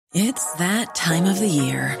It's that time of the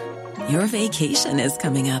year. Your vacation is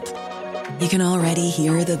coming up. You can already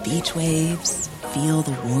hear the beach waves, feel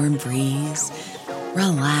the warm breeze,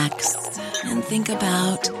 relax, and think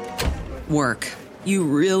about work. You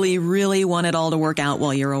really, really want it all to work out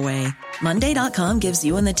while you're away. Monday.com gives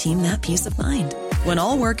you and the team that peace of mind. When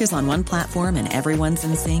all work is on one platform and everyone's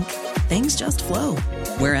in sync, things just flow.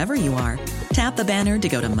 Wherever you are, tap the banner to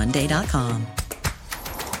go to Monday.com.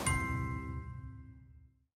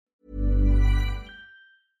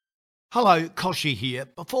 Hello, Koshi here.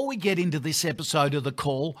 Before we get into this episode of The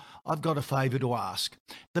Call, I've got a favour to ask.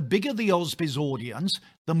 The bigger the AusBiz audience,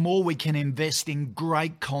 the more we can invest in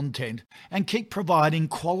great content and keep providing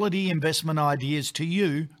quality investment ideas to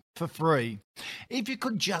you for free. If you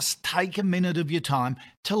could just take a minute of your time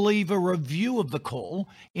to leave a review of The Call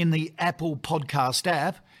in the Apple Podcast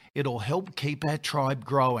app, it'll help keep our tribe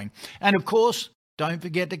growing. And of course, don't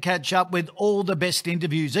forget to catch up with all the best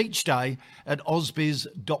interviews each day at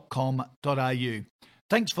ausbiz.com.au.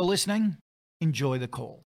 Thanks for listening. Enjoy the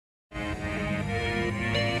call.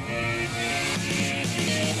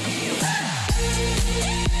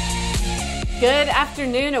 Good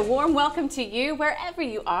afternoon. A warm welcome to you wherever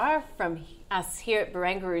you are from us here at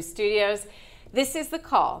Barangaroo Studios. This is The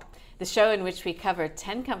Call, the show in which we cover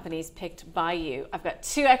 10 companies picked by you. I've got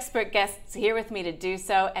two expert guests here with me to do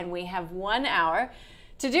so, and we have 1 hour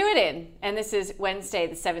to do it in. And this is Wednesday,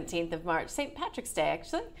 the 17th of March, St. Patrick's Day,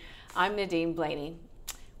 actually. I'm Nadine Blaney.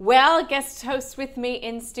 Well, guest host with me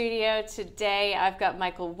in studio today, I've got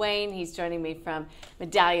Michael Wayne. He's joining me from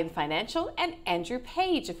Medallion Financial, and Andrew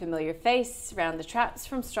Page, a familiar face around the traps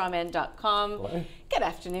from strawman.com. Hello. Good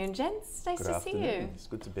afternoon, gents. Nice to see you. It's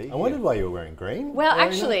good to be here. I wondered why you were wearing green. Well,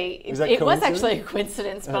 actually, it was actually a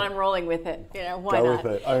coincidence, but I'm rolling with it. You know, why not?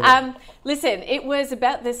 Go with it. Listen, it was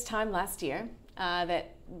about this time last year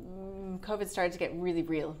that COVID started to get really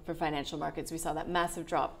real for financial markets. We saw that massive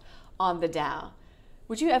drop on the Dow.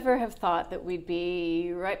 Would you ever have thought that we'd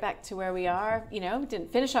be right back to where we are? You know,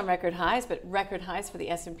 didn't finish on record highs, but record highs for the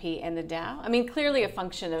S&P and the Dow. I mean, clearly a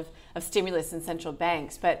function of stimulus and central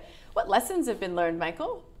banks. But what lessons have been learned,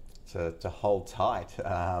 Michael? To hold tight.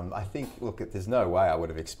 I think, look, there's no way I would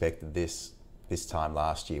have expected this time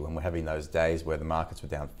last year when we're having those days where the markets were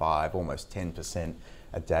down 5, almost 10%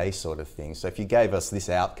 a day sort of thing. So if you gave us this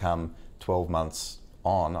outcome 12 months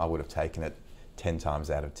on, I would have taken it 10 times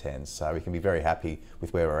out of 10. So we can be very happy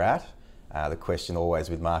with where we're at. The question always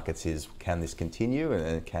with markets is, can this continue,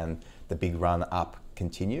 and can the big run up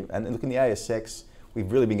continue? And look, in the ASX,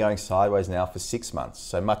 we've really been going sideways now for 6 months.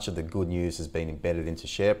 So much of the good news has been embedded into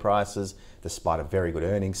share prices. Despite a very good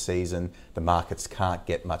earnings season, the markets can't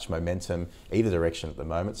get much momentum either direction at the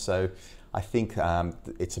moment. So I think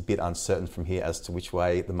it's a bit uncertain from here as to which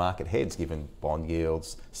way the market heads, given bond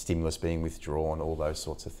yields, stimulus being withdrawn, all those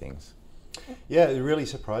sorts of things. Yeah, really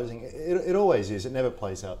surprising. It always is. It never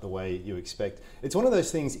plays out the way you expect. It's one of those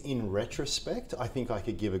things, in retrospect, I think I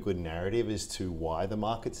could give a good narrative as to why the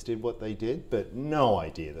markets did what they did, but no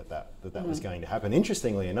idea that was going to happen.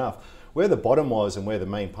 Interestingly enough, where the bottom was and where the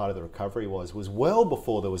main part of the recovery was well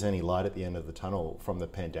before there was any light at the end of the tunnel from the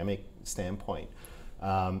pandemic standpoint.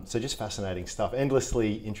 So just fascinating stuff,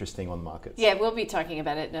 endlessly interesting on markets. Yeah, we'll be talking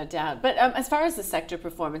about it, no doubt. But as far as the sector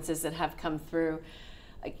performances that have come through,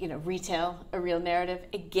 you know, retail, a real narrative.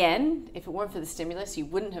 Again, if it weren't for the stimulus, you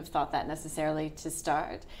wouldn't have thought that necessarily to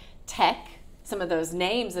start. Tech, some of those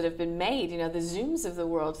names that have been made, you know, the Zooms of the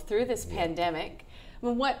world through this pandemic. I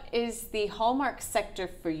mean, what is the hallmark sector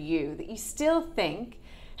for you that you still think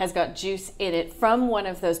has got juice in it from one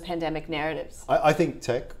of those pandemic narratives? I think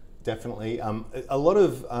tech, definitely. A lot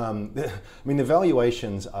of, the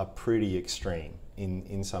valuations are pretty extreme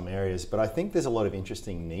in some areas, but I think there's a lot of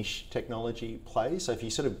interesting niche technology plays. So if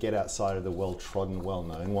you sort of get outside of the well-trodden,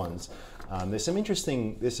 well-known ones, there's some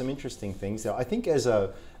interesting things there. I think as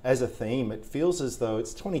a theme, it feels as though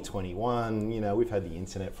it's 2021. You know, we've had the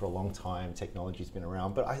internet for a long time, technology's been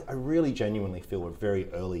around, but I really genuinely feel we're very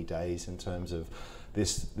early days in terms of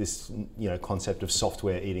this concept of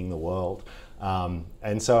software eating the world.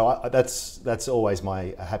 And so that's always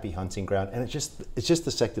my happy hunting ground, and it's just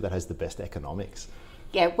the sector that has the best economics.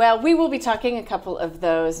 Yeah, well, we will be talking a couple of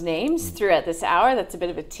those names throughout this hour. That's a bit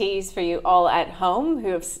of a tease for you all at home who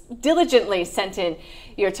have diligently sent in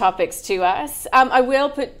your topics to us. I will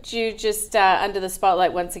put you just under the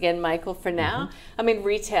spotlight once again, Michael, for now. I mean,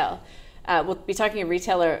 retail. We'll be talking a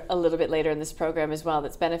retailer a little bit later in this program as well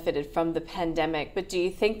that's benefited from the pandemic. But do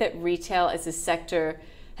you think that retail as a sector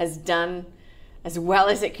has done as well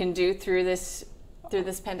as it can do through this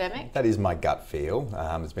pandemic? That is my gut feel.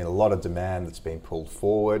 There's been a lot of demand that's been pulled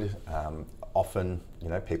forward. often,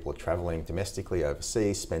 people are traveling domestically,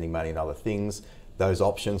 overseas, spending money on other things. Those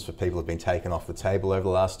options for people have been taken off the table over the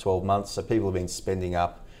last 12 months. So people have been spending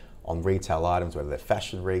up on retail items, whether they're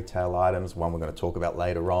fashion retail items, one we're going to talk about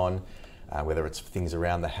later on, whether it's things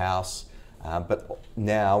around the house. But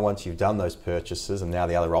now, once you've done those purchases and now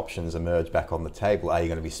the other options emerge back on the table, are you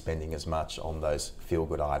going to be spending as much on those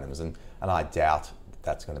feel-good items? And I doubt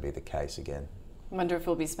that's going to be the case again. I wonder if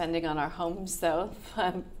we'll be spending on our homes, though.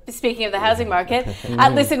 Speaking of the housing market,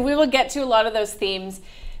 listen, we will get to a lot of those themes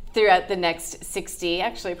throughout the next 60,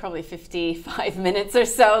 actually probably 55 minutes or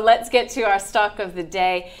so. Let's get to our stock of the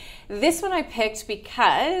day. This one I picked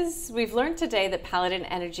because we've learned today that Paladin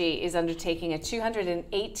Energy is undertaking a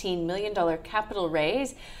 $218 million capital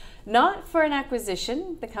raise. Not for an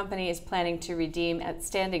acquisition. The company is planning to redeem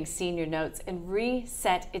outstanding senior notes and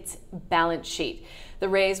reset its balance sheet. The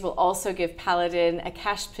raise will also give Paladin a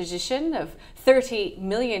cash position of $30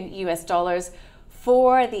 million US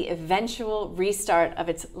for the eventual restart of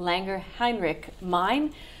its Langer Heinrich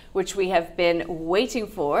mine, which we have been waiting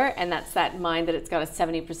for, and that's that mine that it's got a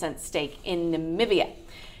 70% stake in Namibia.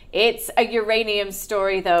 It's a uranium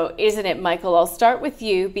story though, isn't it, Michael? I'll start with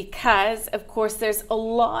you because, of course, there's a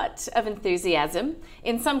lot of enthusiasm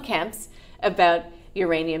in some camps about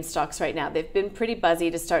uranium stocks right now. They've been pretty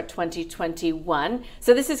buzzy to start 2021.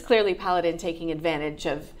 So this is clearly Paladin taking advantage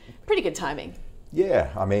of pretty good timing.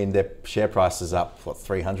 Yeah, I mean, their share price is up,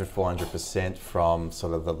 400% from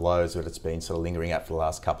sort of the lows that it's been sort of lingering at for the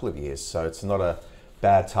last couple of years. So it's not a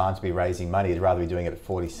bad time to be raising money. You'd rather be doing it at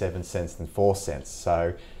 47 cents than 4 cents.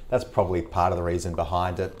 So that's probably part of the reason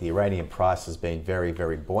behind it. The uranium price has been very,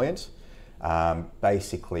 very buoyant.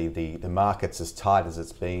 Basically, the market's as tight as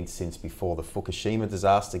it's been since before the Fukushima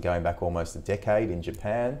disaster, going back almost a decade in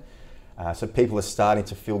Japan. So people are starting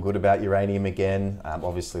to feel good about uranium again.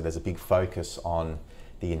 Obviously, there's a big focus on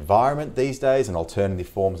the environment these days and alternative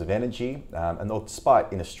forms of energy. And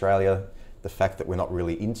despite in Australia, the fact that we're not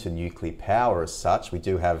really into nuclear power as such, we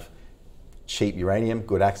do have cheap uranium,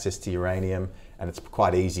 good access to uranium, and it's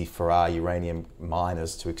quite easy for our uranium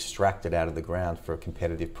miners to extract it out of the ground for a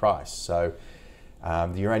competitive price. So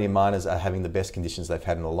the uranium miners are having the best conditions they've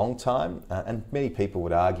had in a long time, and many people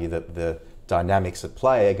would argue that the dynamics at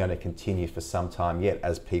play are going to continue for some time yet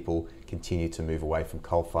as people continue to move away from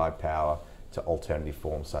coal-fired power to alternative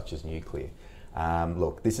forms such as nuclear.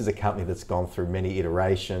 Look, this is a company that's gone through many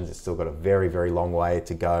iterations. It's still got a very, very long way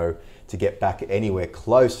to go to get back anywhere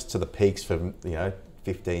close to the peaks from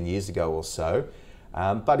 15 years ago or so.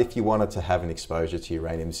 But if you wanted to have an exposure to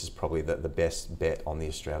uranium, this is probably the best bet on the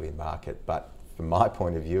Australian market. But from my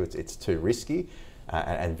point of view, it's too risky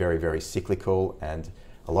and very, very cyclical, and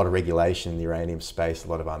a lot of regulation in the uranium space, a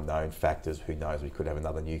lot of unknown factors. Who knows, we could have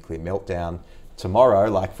another nuclear meltdown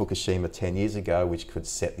tomorrow like Fukushima 10 years ago, which could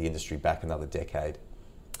set the industry back another decade.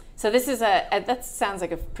 So this is that sounds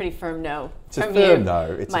like a pretty firm no. It's a firm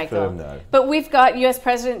no. It's Michael. a firm no. But we've got US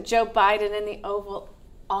President Joe Biden in the Oval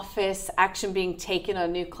Office, action being taken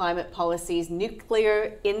on new climate policies,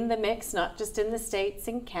 nuclear in the mix, not just in the States,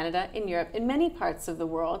 in Canada, in Europe, in many parts of the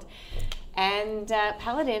world. And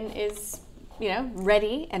Paladin is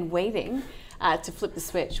ready and waiting to flip the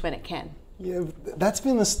switch when it can. Yeah, that's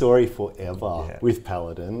been the story forever with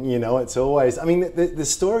Paladin. It's always, the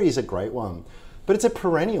story is a great one, but it's a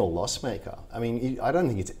perennial loss maker. I don't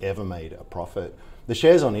think it's ever made a profit. The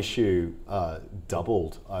shares on issue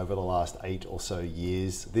doubled over the last 8 or so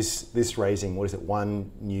years. This raising,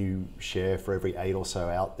 one new share for every 8 or so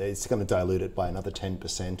out there. It's going to dilute it by another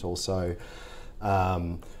 10% or so.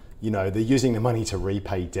 They're using the money to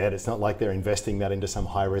repay debt. It's not like they're investing that into some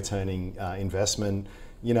high returning investment.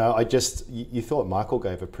 You thought Michael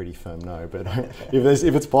gave a pretty firm no, but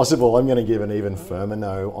if it's possible, I'm going to give an even firmer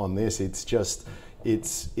no on this.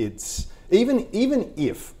 Even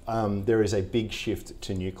if there is a big shift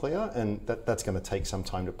to nuclear, and that's going to take some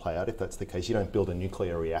time to play out. If that's the case, you don't build a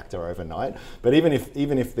nuclear reactor overnight. But even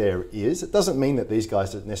if there is, it doesn't mean that these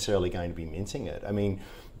guys are necessarily going to be minting it.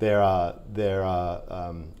 There are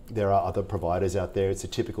other providers out there. It's a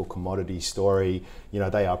typical commodity story.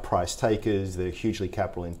 They are price takers. They're hugely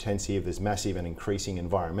capital intensive. There's massive and increasing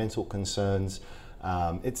environmental concerns.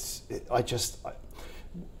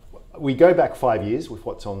 We go back 5 years with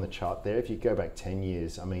what's on the chart there. If you go back 10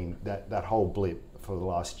 years, that whole blip for the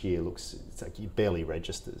last year it's like it barely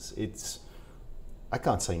registers. I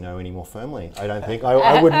can't say no any more firmly. I don't think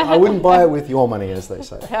I wouldn't buy it with your money, as they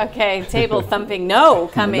say. Okay, table thumping no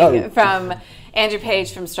coming from Andrew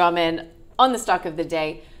Page from Strawman on the stock of the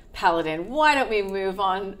day, Paladin. Why don't we move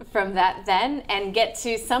on from that then and get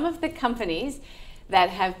to some of the companies that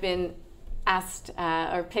have been asked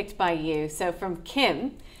or picked by you. So from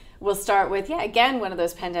Kim, We'll start with, again, one of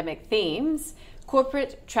those pandemic themes.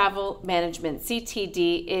 Corporate Travel Management,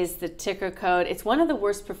 CTD is the ticker code. It's one of the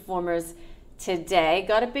worst performers today.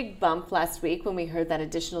 Got a big bump last week when we heard that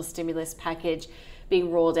additional stimulus package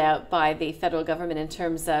being rolled out by the federal government in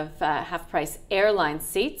terms of half-price airline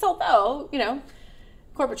seats. Although,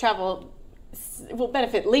 corporate travel will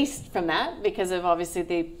benefit least from that because of obviously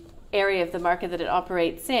the area of the market that it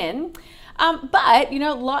operates in. But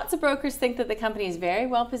lots of brokers think that the company is very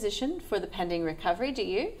well positioned for the pending recovery. Do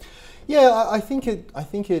you? Yeah, I think it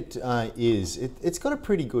is. It's got a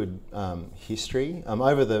pretty good history.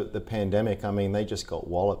 Over the pandemic, they just got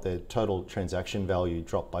walloped. Their total transaction value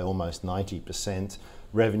dropped by almost 90%.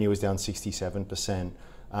 Revenue was down 67%.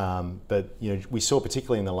 But we saw,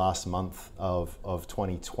 particularly in the last month of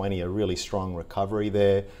 2020, a really strong recovery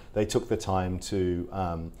there. They took the time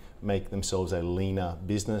to make themselves a leaner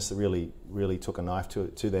business. They really took a knife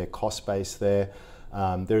to their cost base there.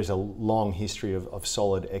 There's a long history of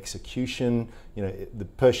solid execution. The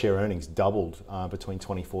per share earnings doubled between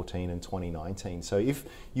 2014 and 2019. So if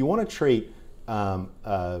you want to treat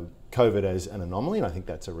COVID as an anomaly, and I think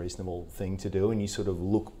that's a reasonable thing to do, and you sort of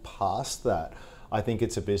look past that, I think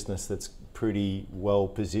it's a business that's pretty well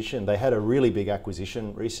positioned. They had a really big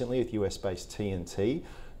acquisition recently with US-based TNT,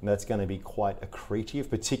 and that's going to be quite accretive,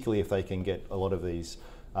 particularly if they can get a lot of these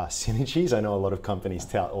synergies. I know a lot of companies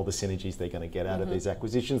tout all the synergies they're going to get out of these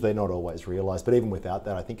acquisitions. They're not always realised, but even without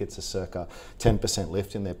that, I think it's a circa 10%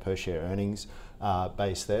 lift in their per share earnings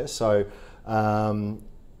base there. So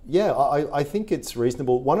I think it's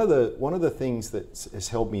reasonable. One of the things that has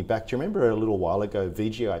held me back, do you remember a little while ago,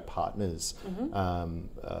 VGI Partners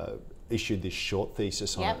issued this short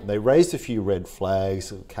thesis on it? They raised a few red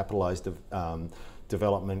flags, capitalised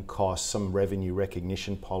development costs, some revenue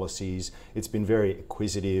recognition policies. It's been very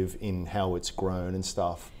acquisitive in how it's grown and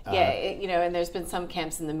stuff. And there's been some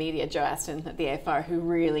camps in the media, Joe Aston at the AFR, who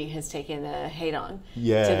really has taken a hate on to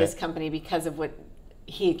this company because of what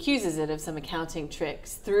he accuses it of, some accounting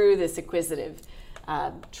tricks through this acquisitive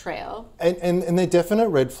trail. And they're definite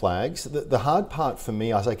red flags. The hard part for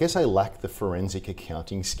me is I guess I lack the forensic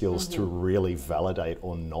accounting skills to really validate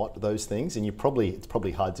or not those things. And it's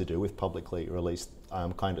probably hard to do with publicly released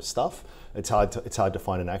kind of stuff. It's hard to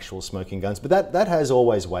find an actual smoking guns. But that has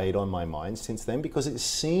always weighed on my mind since then, because it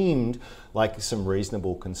seemed like some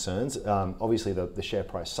reasonable concerns. Obviously the share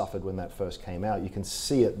price suffered when that first came out. You can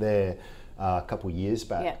see it there a couple of years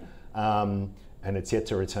back. And it's yet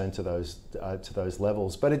to return to those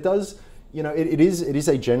levels. But it does, it is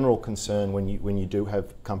a general concern when you do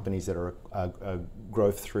have companies that are a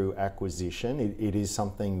growth through acquisition. It is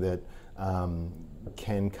something that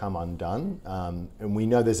can come undone, and we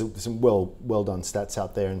know there's some well done stats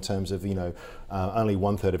out there in terms of only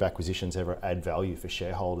 1/3 of acquisitions ever add value for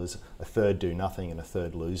shareholders, a third do nothing, and a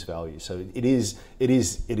third lose value. So it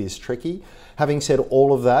is tricky. Having said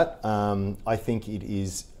all of that, I think it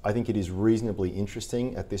is reasonably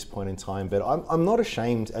interesting at this point in time, but I'm not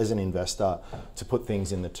ashamed as an investor to put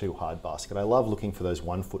things in the too hard basket. I love looking for those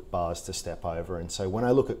 1 foot bars to step over. And so when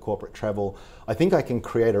I look at corporate travel, I think I can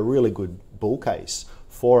create a really good bull case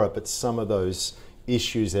for it, but some of those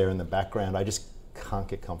issues there in the background, I just can't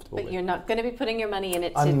get comfortable with. But you're not going to be putting your money in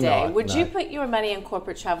it today. Would you put your money in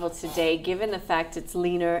corporate travel today, given the fact it's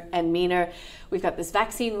leaner and meaner? We've got this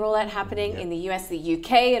vaccine rollout happening in the US, the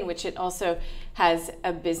UK, in which it also has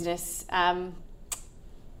a business.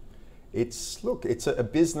 It's a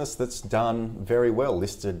business that's done very well.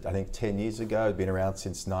 Listed, I think, 10 years ago. Been around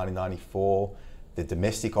since 1994. The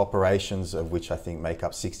domestic operations, of which I think make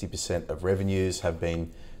up 60% of revenues, have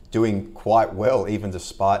been doing quite well, even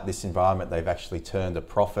despite this environment. They've actually turned a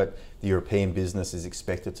profit. The European business is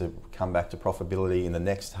expected to come back to profitability in the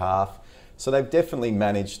next half. So they've definitely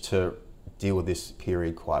managed to deal with this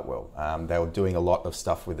period quite well. They were doing a lot of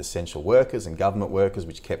stuff with essential workers and government workers,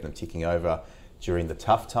 which kept them ticking over during the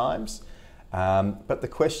tough times. But the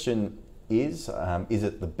question is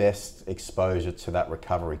it the best exposure to that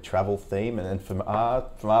recovery travel theme? And from our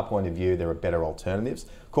point of view, there are better alternatives.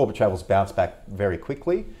 Corporate travel's bounced back very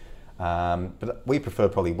quickly, but we prefer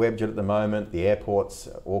probably Webjet at the moment, the airports,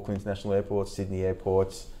 Auckland International Airport, Sydney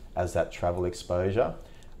airports, as that travel exposure.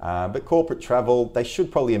 But corporate travel, they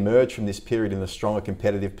should probably emerge from this period in a stronger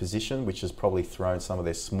competitive position, which has probably thrown some of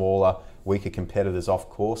their smaller, weaker competitors off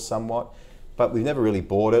course somewhat. But we've never really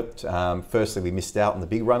bought it. Firstly, we missed out on the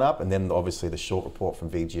big run up, and then obviously the short report from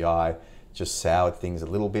VGI just soured things a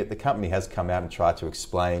little bit. The company has come out and tried to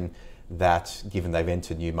explain that, given they've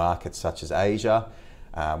entered new markets such as Asia,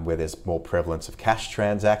 where there's more prevalence of cash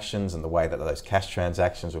transactions, and the way that those cash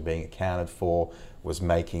transactions were being accounted for was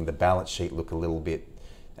making the balance sheet look a little bit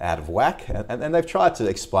out of whack. And they've tried to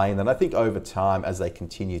explain that. I think over time, as they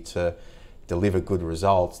continue to deliver good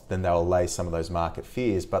results, then they'll allay some of those market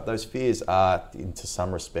fears. But those fears are, into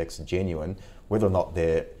some respects, genuine. Whether or not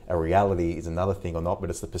they're a reality is another thing or not, but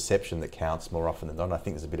it's the perception that counts more often than not. I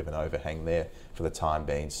think there's a bit of an overhang there for the time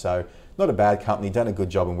being. So not a bad company, done a good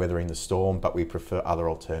job in weathering the storm, but we prefer other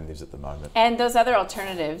alternatives at the moment. And those other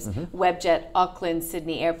alternatives, Webjet, Auckland,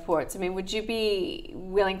 Sydney airports, I mean, would you be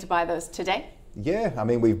willing to buy those today? Yeah, I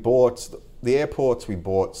mean, we've bought the airports, we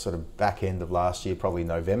bought sort of back end of last year, probably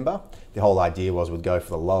November. The whole idea was we'd go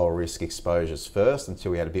for the lower risk exposures first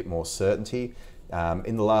until we had a bit more certainty.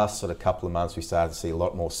 In the last sort of couple of months, we started to see a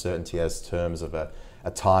lot more certainty as terms of a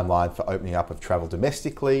timeline for opening up of travel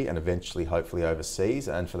domestically and eventually, hopefully, overseas.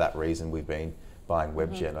 And for that reason, we've been buying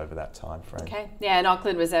Webjet over that time frame. Okay. Yeah, and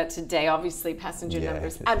Auckland was out today. Obviously, passenger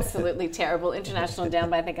numbers absolutely terrible. International down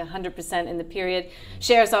by, I think, 100% in the period.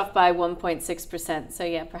 Shares off by 1.6%. So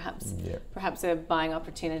yeah, perhaps a buying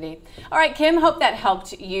opportunity. All right, Kim, hope that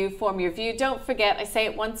helped you form your view. Don't forget, I say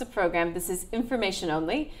it once a program, this is information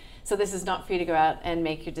only. So this is not for you to go out and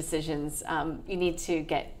make your decisions. You need to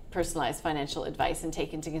get personalized financial advice and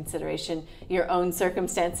take into consideration your own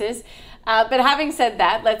circumstances. But having said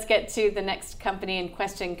that, let's get to the next company in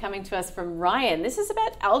question, coming to us from Ryan. This is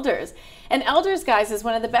about Elders. And Elders, guys, is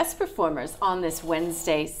one of the best performers on this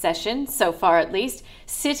Wednesday session, so far at least.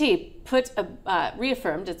 Citi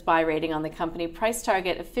reaffirmed its buy rating on the company, price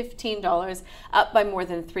target of $15, up by more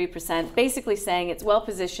than 3%, basically saying it's well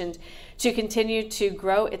positioned to continue to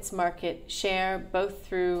grow its market share, both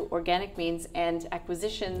through organic means and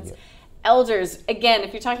acquisitions. Yep. Elders, again,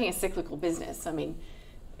 if you're talking a cyclical business, I mean,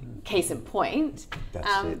 case in point,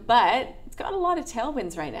 but it's got a lot of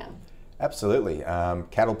tailwinds right now. Absolutely.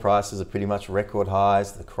 Cattle prices are pretty much record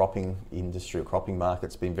highs. The cropping industry, cropping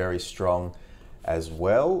market's been very strong as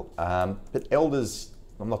well. But Elders,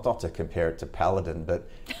 I'm not to compare it to Paladin, but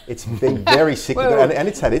it's been very cyclical, and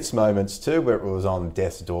it's had its moments too, where it was on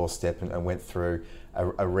death's doorstep and went through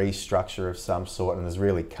a restructure of some sort and has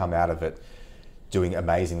really come out of it doing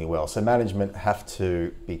amazingly well. So management have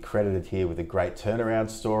to be credited here with a great turnaround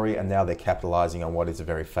story, and now they're capitalising on what is a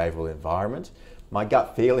very favourable environment. My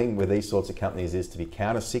gut feeling with these sorts of companies is to be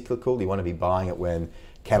counter-cyclical. You want to be buying it when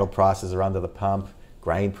cattle prices are under the pump,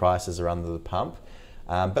 grain prices are under the pump.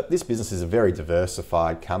 But this business is a very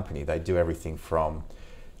diversified company. They do everything from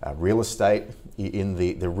real estate in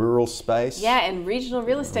the rural space. Yeah, and regional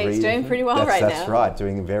real estate is doing pretty well right now. That's right,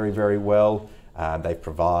 doing very, very well. They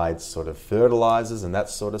provide sort of fertilizers and that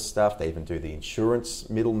sort of stuff. They even do the insurance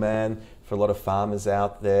middleman for a lot of farmers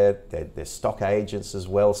out there. They're stock agents as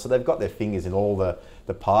well. So they've got their fingers in all the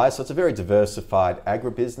pies. So it's a very diversified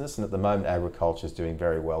agribusiness, and at the moment agriculture is doing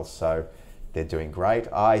very well. So they're doing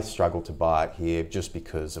great. I struggle to buy it here just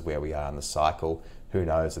because of where we are in the cycle. Who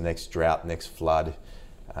knows, the next drought, next flood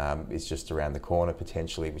is just around the corner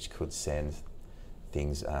potentially, which could send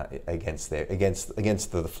things against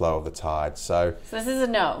the flow of the tide. So this is a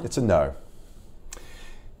no. It's a no.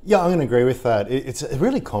 Yeah, I'm going to agree with that. It's a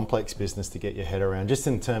really complex business to get your head around, just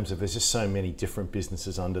in terms of there's just so many different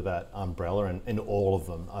businesses under that umbrella, and all of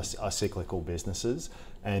them are cyclical businesses,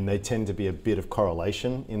 and they tend to be a bit of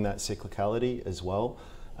correlation in that cyclicality as well.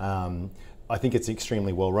 I think it's an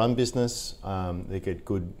extremely well-run business. They get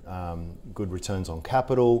good returns on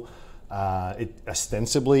capital. It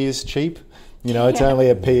ostensibly is cheap. You know, it's only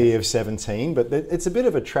a PE of 17, but it's a bit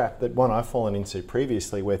of a trap, that one I've fallen into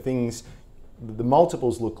previously, where the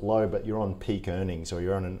multiples look low, but you're on peak earnings, or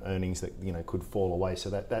you're on an earnings that, you know, could fall away.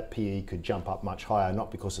 So that PE could jump up much higher,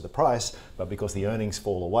 not because of the price, but because the earnings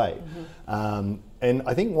fall away. Mm-hmm. And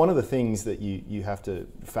I think one of the things that you have to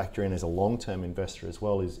factor in as a long-term investor as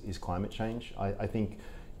well is climate change. I think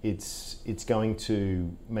it's going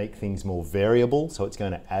to make things more variable, so it's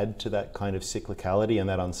going to add to that kind of cyclicality and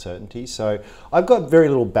that uncertainty. So I've got very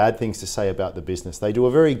little bad things to say about the business. They do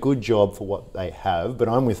a very good job for what they have, but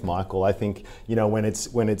I'm with Michael. I think, you know, when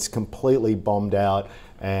it's completely bombed out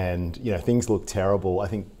and, you know, things look terrible, I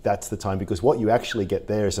think that's the time, because what you actually get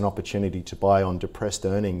there is an opportunity to buy on depressed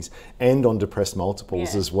earnings and on depressed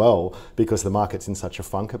multiples as well, because the market's in such a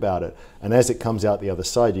funk about it. And as it comes out the other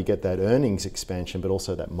side, you get that earnings expansion, but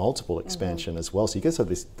also that multiple expansion as well. So you get sort of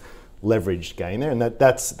this leveraged gain there, and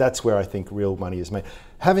that's where I think real money is made.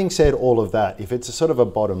 Having said all of that, if it's a sort of a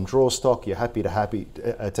bottom draw stock, you're happy to have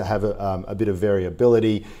a bit of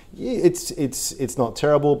variability. It's not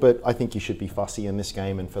terrible, but I think you should be fussy in this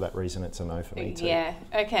game, and for that reason, it's a no for me too. Yeah.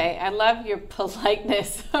 Okay. I love your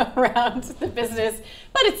politeness around the business,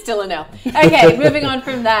 but it's still a no. Okay. Moving on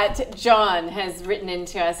from that, John has written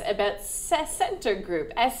into us about Center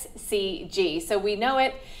Group, SCG. So we know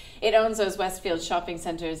it. It owns those Westfield shopping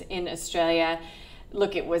centres in Australia.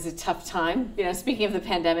 Look, it was a tough time, speaking of the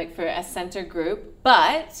pandemic for Scentre Group,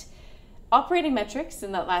 but operating metrics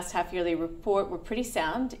in that last half-yearly report were pretty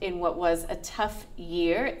sound in what was a tough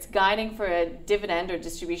year. It's guiding for a dividend or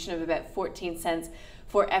distribution of about 14 cents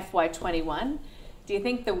for FY21. Do you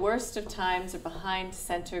think the worst of times are behind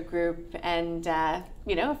Scentre Group, and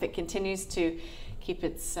if it continues to keep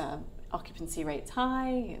its occupancy rates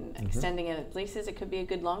high and extending its leases, it could be a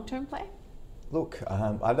good long-term play? Look,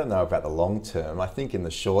 I don't know about the long term. I think in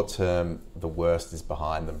the short term, the worst is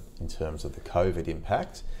behind them in terms of the COVID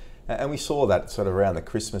impact. And we saw that sort of around the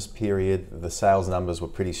Christmas period. The sales numbers were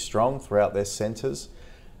pretty strong throughout their centres.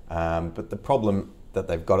 But the problem that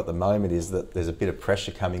they've got at the moment is that there's a bit of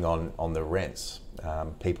pressure coming on the rents.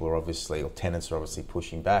 People are obviously, or tenants are obviously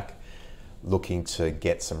pushing back, looking to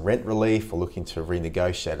get some rent relief or looking to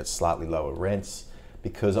renegotiate at slightly lower rents,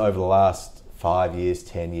 because over the last 5 years,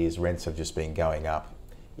 10 years, rents have just been going up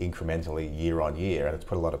incrementally year on year, and it's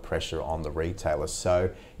put a lot of pressure on the retailers.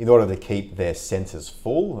 So in order to keep their centres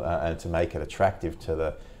full and to make it attractive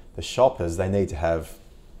to the shoppers, they need to have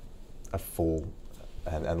a full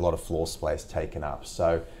and a lot of floor space taken up.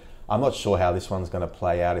 So I'm not sure how this one's going to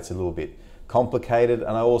play out. It's a little bit complicated,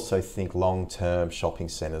 and I also think long-term shopping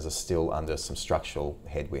centres are still under some structural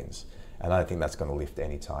headwinds, and I don't think that's going to lift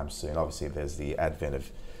anytime soon. Obviously, there's the advent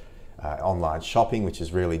of online shopping, which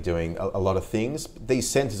is really doing a lot of things. These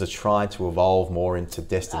centres are trying to evolve more into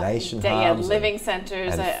destination hubs, living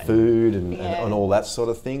centres, and food and all that sort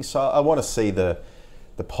of thing. So I want to see the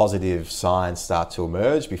positive signs start to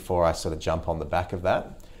emerge before I sort of jump on the back of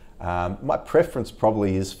that. My preference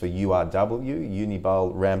probably is for URW,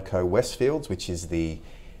 Unibail Ramco Westfields, which is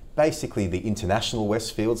basically the international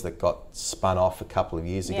Westfields that got spun off a couple of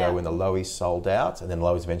years ago when the Loews sold out, and then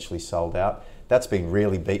Loews eventually sold out. That's been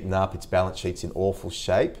really beaten up. Its balance sheet's in awful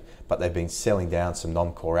shape, but they've been selling down some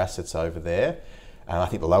non-core assets over there. And I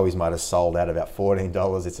think the Loews might have sold out about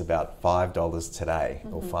 $14. It's about $5 today,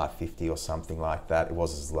 or $5.50 or something like that. It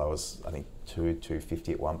was as low as, I think,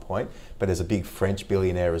 $2.50 at one point. But there's a big French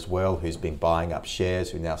billionaire as well who's been buying up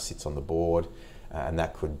shares, who now sits on the board. And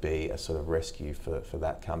that could be a sort of rescue for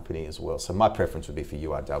that company as well. So my preference would be for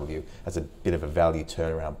URW as a bit of a value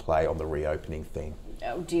turnaround play on the reopening theme.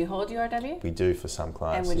 Do you hold URW? We do for some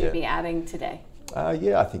clients. And would you be adding today?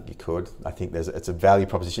 Yeah, I think you could. I think it's a value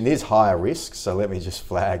proposition. It is higher risk, so let me just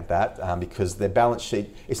flag that because their balance sheet,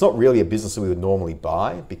 it's not really a business that we would normally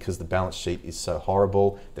buy because the balance sheet is so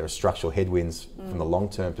horrible. There are structural headwinds from the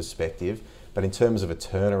long-term perspective. But in terms of a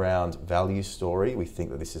turnaround value story, we think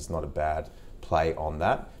that this is not a bad play on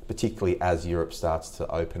that, particularly as Europe starts to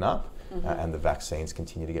open up. And the vaccines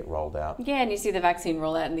continue to get rolled out. Yeah, and you see the vaccine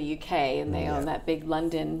rollout in the UK, and they own that big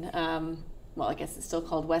London, I guess it's still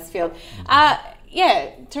called Westfield.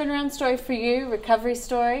 Turnaround story for you, recovery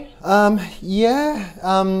story? It's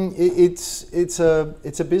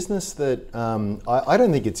a business that I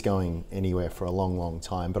don't think it's going anywhere for a long, long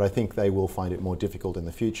time, but I think they will find it more difficult in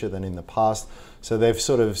the future than in the past. So they've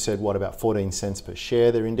sort of said, about 14 cents per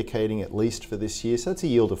share they're indicating at least for this year. So that's a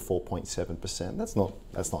yield of 4.7%. That's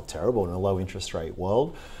not terrible in a low interest rate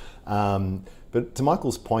world. But to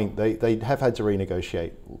Michael's point, they have had to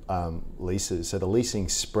renegotiate leases. So the leasing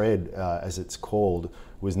spread, as it's called,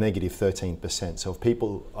 was negative 13%. So if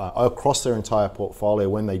people across their entire portfolio,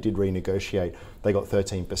 when they did renegotiate, they got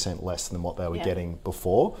 13% less than what they were getting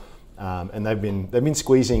before. And they've been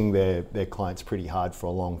squeezing their clients pretty hard for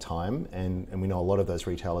a long time, and we know a lot of those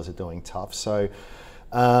retailers are doing tough. So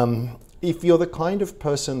if you're the kind of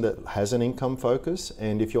person that has an income focus,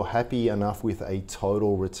 and if you're happy enough with a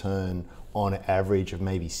total return on average of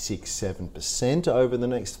maybe 6-7% over the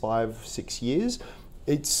next 5-6 years,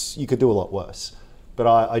 you could do a lot worse. But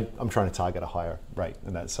I'm trying to target a higher rate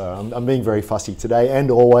than that. So I'm being very fussy today and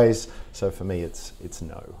always. So for me, it's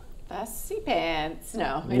no. Fussy pants.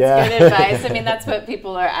 No, it's good advice. I mean, that's what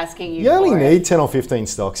people are asking you. You only need 10 or 15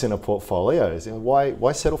 stocks in a portfolio.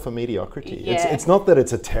 Why settle for mediocrity? Yeah. It's not that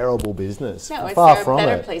it's a terrible business. No, far there from are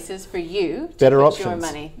better it. places for you to better put options. your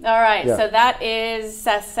money. All right, so that is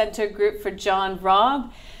Scentre Group for John.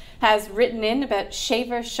 Rob has written in about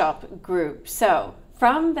Shaver Shop Group. So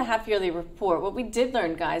from the half-yearly report, what we did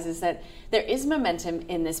learn, guys, is that there is momentum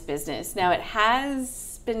in this business. Now, it has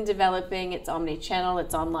been developing its omni-channel,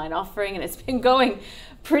 its online offering, and it's been going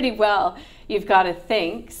pretty well, you've got to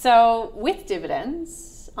think. So with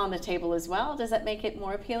dividends on the table as well, does that make it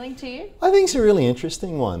more appealing to you? I think it's a really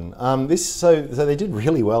interesting one. So they did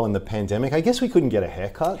really well in the pandemic. I guess we couldn't get a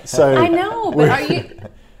haircut. So I know,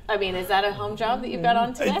 but I mean, is that a home job that you've got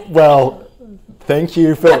on today? Well, thank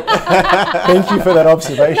you for that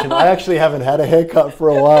observation. I actually haven't had a haircut for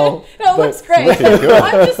a while. No, it looks great.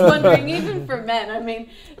 I'm just wondering, even for men, I mean,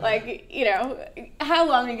 like, you know, how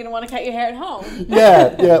long are you going to want to cut your hair at home?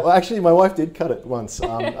 Yeah. Well, actually, my wife did cut it once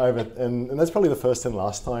over, and that's probably the first and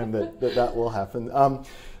last time that will happen.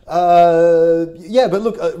 But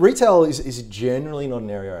look, retail is generally not an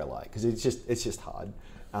area I like because it's just hard.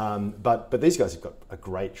 But these guys have got a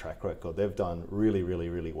great track record. They've done really, really,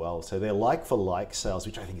 really well. So their like-for-like sales,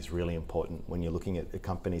 which I think is really important when you're looking at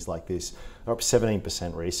companies like this, are up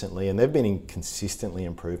 17% recently, and they've been consistently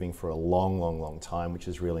improving for a long, long, long time, which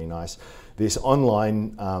is really nice. This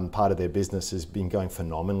online part of their business has been going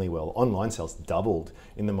phenomenally well. Online sales doubled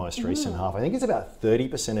in the most recent half. I think it's about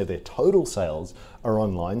 30% of their total sales are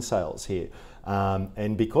online sales here.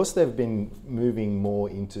 And because they've been moving more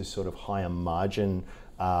into sort of higher margin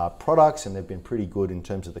products, and they've been pretty good in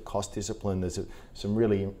terms of the cost discipline. There's some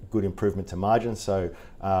really good improvement to margin. So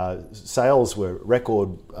sales were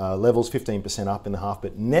record levels, 15% up in the half,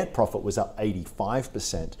 but net profit was up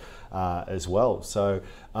 85% as well. So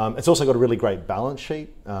it's also got a really great balance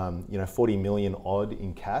sheet, 40 million odd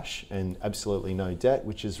in cash and absolutely no debt,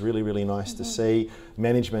 which is really, really nice to see.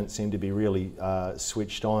 Management seem to be really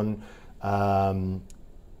switched on.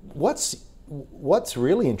 What's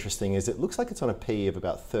really interesting is it looks like it's on a PE of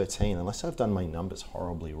about 13, unless I've done my numbers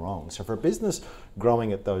horribly wrong. So for a business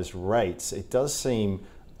growing at those rates, it does seem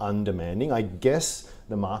undemanding. I guess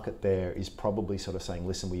the market there is probably sort of saying,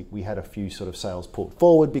 listen, we had a few sort of sales pulled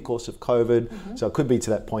forward because of COVID. So it could be to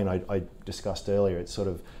that point I discussed earlier. It's sort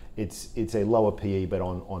of, it's a lower PE, but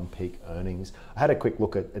on peak earnings. I had a quick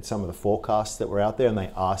look at some of the forecasts that were out there, and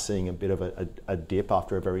they are seeing a bit of a dip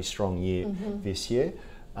after a very strong year this year.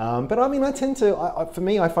 But I mean, I tend to, for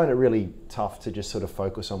me, I find it really tough to just sort of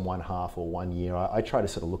focus on one half or 1 year. I try to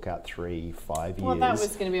sort of look out 3, 5 years. Well, that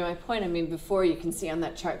was going to be my point. I mean, before, you can see on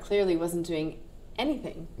that chart clearly wasn't doing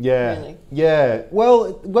anything. Yeah. Really. Yeah.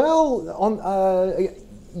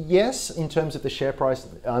 Yes, in terms of the share price,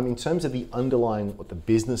 in terms of the underlying, what the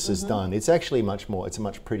business has done, it's actually much more, it's a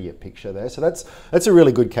much prettier picture there. So that's a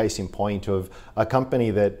really good case in point of a company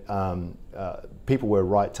that people were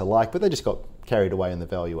right to like, but they just got carried away in the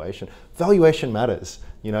valuation. Valuation matters.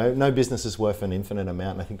 No business is worth an infinite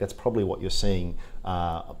amount, and I think that's probably what you're seeing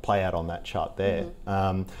play out on that chart there.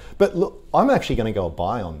 But look, I'm actually going to go a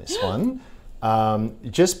buy on this one.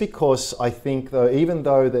 Just because I think, though, even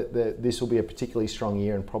though that this will be a particularly strong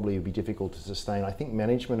year and probably will be difficult to sustain, I think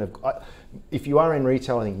management if you are in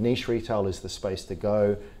retail, I think niche retail is the space to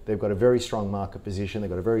go. They've got a very strong market position. They've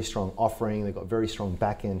got a very strong offering. They've got very strong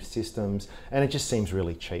back-end systems, and it just seems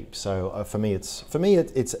really cheap. So for me,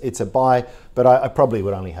 it's a buy, but I probably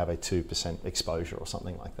would only have a 2% exposure or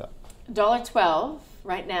something like that. $1.12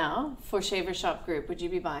 right now for Shaver Shop Group. Would you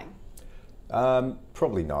be buying?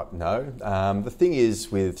 Probably not, no. The thing is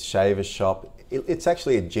with Shaver Shop, it's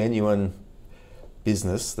actually a genuine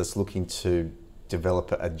business that's looking to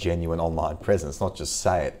develop a genuine online presence, not just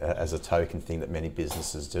say it as a token thing that many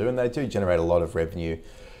businesses do. And they do generate a lot of revenue,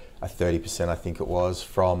 30% I think it was,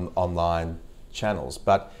 from online channels.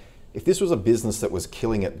 But if this was a business that was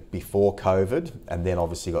killing it before COVID and then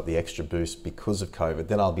obviously got the extra boost because of COVID,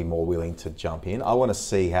 then I'll be more willing to jump in. I want to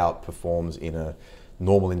see how it performs in a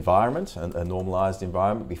normal environment, a normalized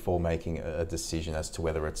environment, before making a decision as to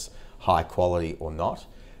whether it's high quality or not.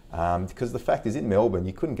 Because the fact is, in Melbourne,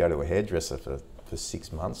 you couldn't go to a hairdresser for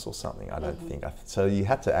 6 months or something, I don't think. So you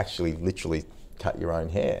had to actually literally cut your own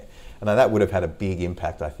hair. And that would have had a big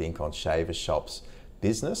impact, I think, on Shaver Shop's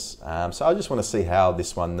business. So I just want to see how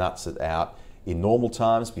this one nuts it out in normal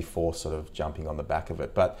times before sort of jumping on the back of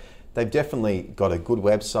it. But they've definitely got a good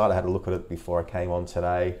website. I had a look at it before I came on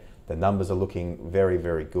today. The numbers are looking very,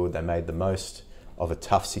 very good. They made the most of a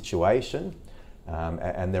tough situation,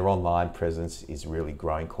 and their online presence is really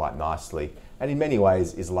growing quite nicely. And in many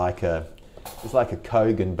ways is like a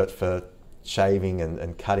Kogan, but for shaving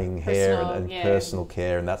and cutting hair and personal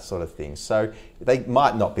care and that sort of thing. So they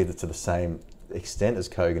might not be to the same extent as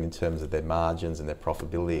Kogan in terms of their margins and their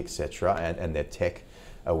profitability, etc., and their tech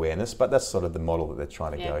awareness, but that's sort of the model that they're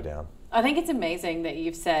trying to go down. I think it's amazing that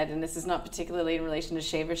you've said, and this is not particularly in relation to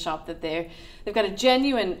Shaver Shop, that they've got a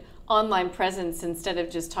genuine online presence instead of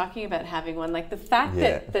just talking about having one. Like the fact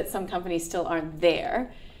that some companies still aren't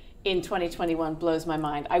there in 2021 blows my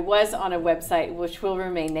mind. I was on a website, which will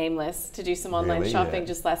remain nameless, to do some online shopping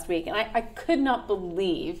just last week, and I could not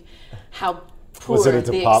believe how poor was it a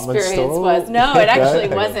the department experience store? was. No, it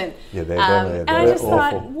actually wasn't. Yeah, and I just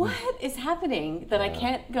awful. thought, what is happening that I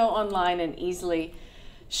can't go online and easily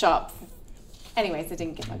shop Anyways, I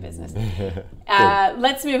didn't get my business.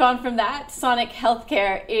 Let's move on from that. Sonic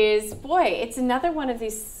Healthcare is, boy, it's another one of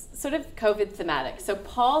these sort of COVID thematic. So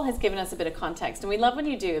Paul has given us a bit of context, and we love when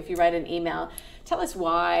you do. If you write an email, tell us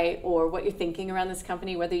why or what you're thinking around this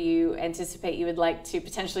company, whether you anticipate you would like to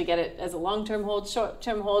potentially get it as a long-term hold,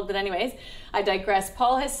 short-term hold. But anyways, I digress.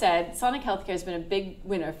 Paul has said Sonic Healthcare has been a big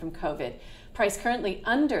winner from COVID. Price currently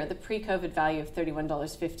under the pre-COVID value of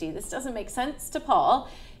 $31.50. This doesn't make sense to Paul.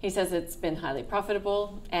 He says it's been highly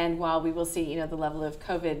profitable, and while we will see, the level of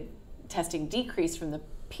COVID testing decrease from the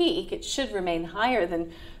peak, it should remain higher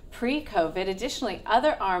than pre-COVID. Additionally,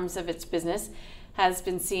 other arms of its business has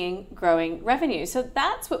been seeing growing revenue. So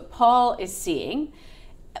that's what Paul is seeing.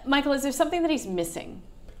 Michael, is there something that he's missing?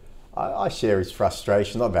 I share his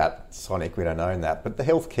frustration, not about Sonic, we don't own that, but the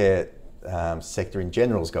healthcare sector in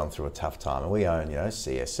general has gone through a tough time. And we own,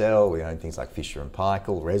 CSL, we own things like Fisher &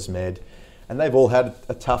 Paykel, ResMed, and they've all had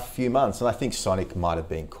a tough few months. And I think Sonic might have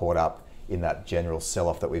been caught up in that general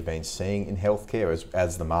sell-off that we've been seeing in healthcare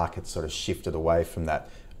as the market sort of shifted away from that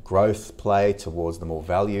growth play towards the more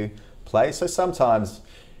value play. So sometimes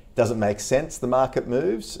it doesn't make sense the market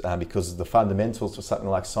moves because the fundamentals for something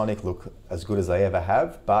like Sonic look as good as they ever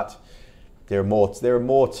have, but there are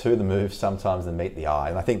more to the move sometimes than meet the eye.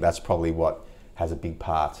 And I think that's probably what has a big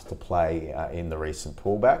part to play in the recent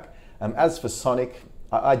pullback. As for Sonic,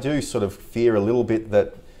 I do sort of fear a little bit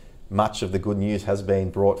that much of the good news has been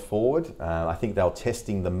brought forward. I think they were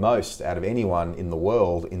testing the most out of anyone in the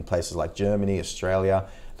world in places like Germany, Australia.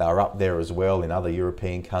 They are up there as well in other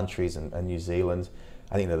European countries and New Zealand.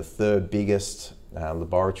 I think they're the third biggest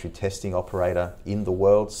laboratory testing operator in the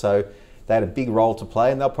world. So they had a big role to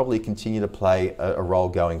play, and they'll probably continue to play a role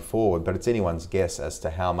going forward. But it's anyone's guess as to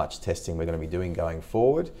how much testing we're going to be doing going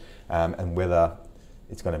forward, and whether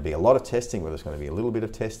it's going to be a lot of testing, whether it's going to be a little bit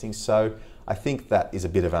of testing. So I think that is a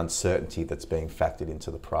bit of uncertainty that's being factored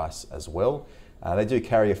into the price as well. They do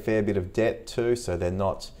carry a fair bit of debt too, so they're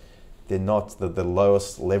not the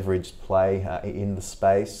lowest leveraged play in the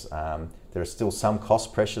space. There are still some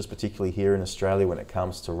cost pressures, particularly here in Australia when it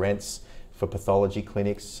comes to rents for pathology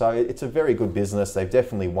clinics. So it's a very good business. They've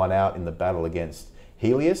definitely won out in the battle against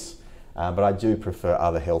Helios, but I do prefer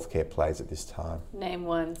other healthcare plays at this time. Name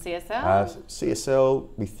one. CSL? CSL,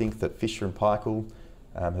 we think that Fisher & Paykel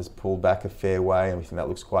has pulled back a fair way, and we think that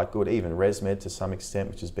looks quite good. Even ResMed to some extent,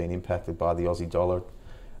 which has been impacted by the Aussie dollar.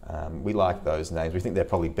 We like those names. We think they're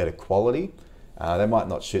probably better quality. They might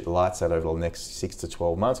not shoot the lights out over the next 6 to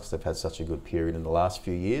 12 months because they've had such a good period in the last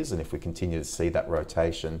few years, and if we continue to see that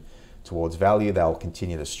rotation towards value, they'll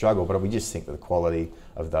continue to struggle. But we just think that the quality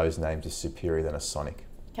of those names is superior than a Sonic.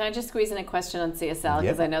 Can I just squeeze in a question on CSL?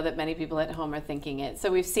 Because I know that many people at home are thinking it.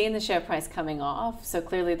 So we've seen the share price coming off. So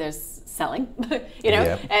clearly there's selling,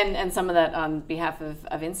 and some of that on behalf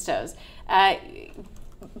of Instos.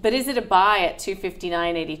 But is it a buy at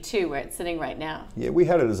 259.82 where it's sitting right now? Yeah, we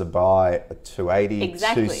had it as a buy at 280,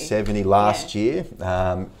 exactly. 270 last year,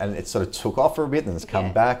 and it sort of took off for a bit and it's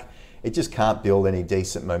come back. It just can't build any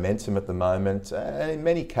decent momentum at the moment. And in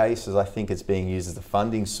many cases, I think it's being used as a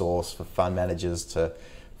funding source for fund managers to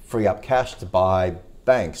free up cash to buy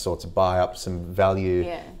banks or to buy up some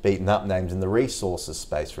value beaten up names in the resources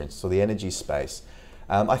space, for instance, or the energy space.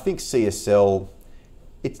 I think CSL,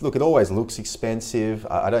 it always looks expensive.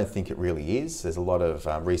 I don't think it really is. There's a lot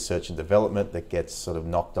of research and development that gets sort of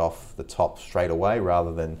knocked off the top straight away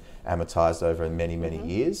rather than amortized over many, many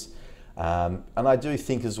years. And I do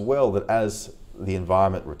think as well that as the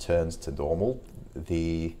environment returns to normal,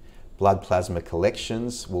 the blood plasma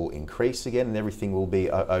collections will increase again and everything will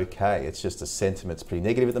be okay. It's just the sentiment's pretty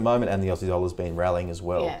negative at the moment, and the Aussie dollar's been rallying as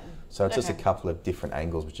well. Yeah. So it's just a couple of different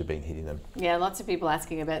angles which have been hitting them. Yeah, lots of people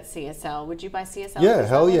asking about CSL. Would you buy CSL? Yeah,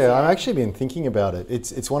 hell yeah. I've actually been thinking about it.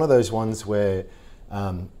 It's one of those ones where,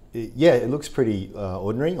 it looks pretty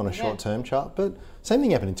ordinary on a short-term chart, but same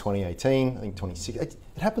thing happened in 2018, I think 2016.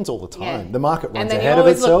 It happens all the time. Yeah. The market runs ahead of itself. And then you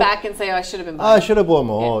always look back and say, I should have been buying. I should have bought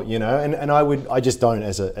more, and I just don't,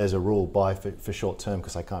 as a rule, buy for short-term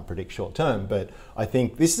because I can't predict short-term. But I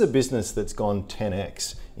think this is a business that's gone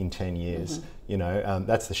 10x in 10 years.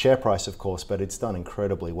 That's the share price, of course, but it's done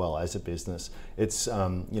incredibly well as a business. It's,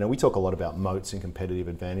 we talk a lot about moats and competitive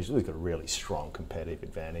advantage. We've got a really strong competitive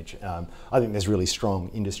advantage. I think there's really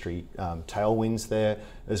strong industry tailwinds there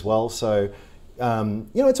as well. So,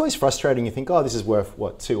 it's always frustrating. You think, this is worth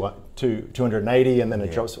what, 280, and then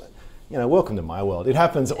it drops. welcome to my world. It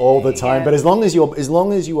happens all the time. But as long as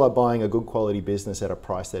you are buying a good quality business at a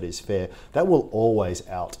price that is fair, that will always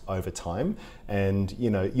out over time. And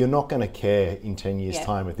you're not going to care in 10 years'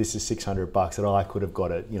 time if this is $600 that I could have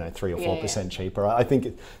got it 3 or 4% cheaper. I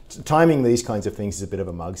think timing these kinds of things is a bit of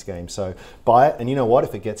a mug's game. So buy it, and you know what?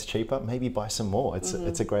 If it gets cheaper, maybe buy some more.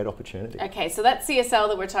 It's a great opportunity. Okay, so that's CSL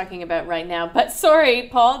that we're talking about right now. But sorry,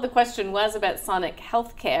 Paul, the question was about Sonic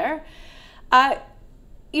Healthcare. The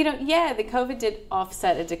COVID did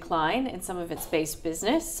offset a decline in some of its base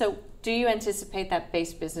business. So do you anticipate that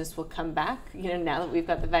base business will come back? Now that we've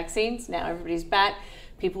got the vaccines, now everybody's back,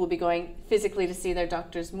 people will be going physically to see their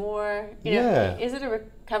doctors more. Is it a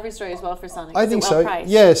recovery story as well for Sonic? I think so. Priced?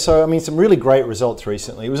 Yeah, so some really great results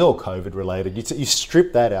recently. It was all COVID related. You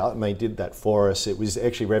strip that out, and they did that for us. It was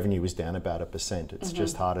actually, revenue was down about 1%. It's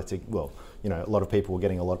just harder to, a lot of people were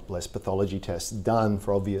getting a lot less pathology tests done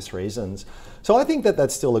for obvious reasons. So I think that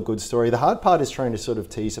that's still a good story. The hard part is trying to sort of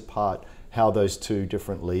tease apart how those two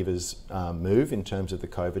different levers move in terms of the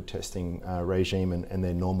COVID testing regime and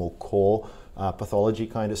their normal core pathology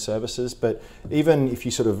kind of services. But even if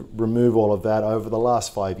you sort of remove all of that, over the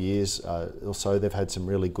last 5 years or so, they've had some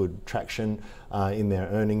really good traction in their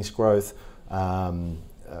earnings growth.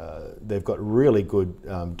 They've got really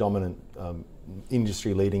good dominant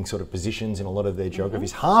industry-leading sort of positions in a lot of their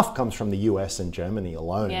geographies. Half comes from the US and Germany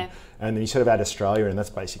alone. And then you sort of add Australia, and that's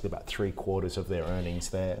basically about 3/4 of their earnings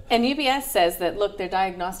there. And UBS says that, look, their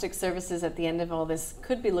diagnostic services at the end of all this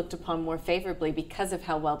could be looked upon more favorably because of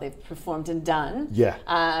how well they've performed and done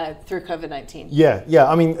through COVID-19. Yeah.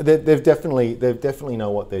 I mean, they've definitely know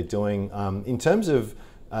what they're doing. In terms of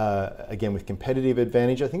again, with competitive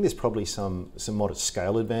advantage, I think there's probably some modest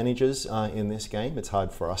scale advantages in this game. It's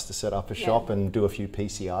hard for us to set up a shop and do a few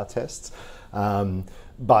PCR tests. So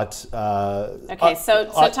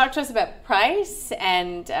talk to us about price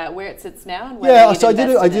and where it sits now. And so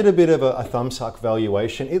I did a bit of a thumbsuck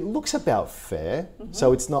valuation. It looks about fair.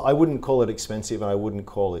 So it's not. I wouldn't call it expensive, and I wouldn't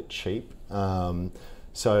call it cheap. I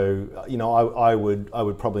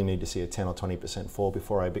would probably need to see a 10 or 20% fall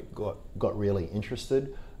before I got really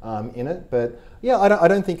interested in it. But yeah, I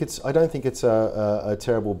don't think it's a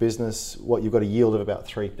terrible business. You've got a yield of about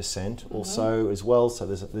 3% or so as well. So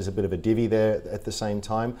there's a bit of a divvy there at the same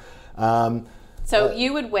time. So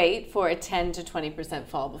you would wait for a 10 to 20%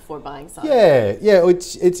 fall before buying something? Yeah.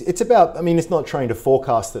 It's about, it's not trying to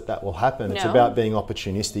forecast that will happen. No. It's about being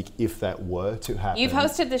opportunistic if that were to happen. You've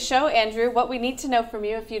hosted the show, Andrew. What we need to know from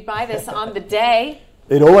you if you'd buy this on the day.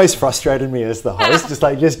 It always frustrated me as the host,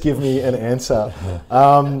 just give me an answer.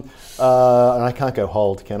 And I can't go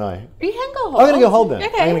hold, can I? You can go hold. I'm going to go hold then.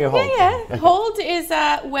 Okay. I'm going to go hold. Yeah. Hold is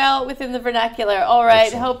well within the vernacular. All right.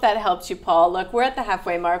 Excellent. Hope that helps you, Paul. Look, we're at the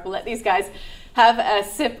halfway mark. We'll let these guys have a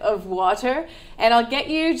sip of water, and I'll get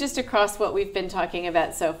you just across what we've been talking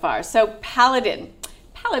about so far. So Paladin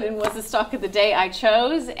was the stock of the day I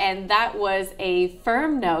chose, and that was a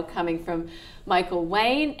firm no coming from Michael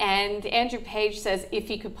Wayne. And Andrew Page says if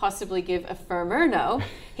he could possibly give a firmer no,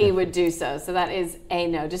 he would do so. So that is a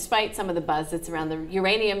no, despite some of the buzz that's around the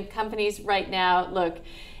uranium companies right now. Look,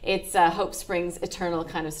 it's a hope springs eternal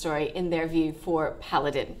kind of story in their view for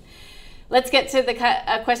Paladin. Let's get to the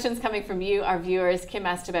questions coming from you, our viewers. Kim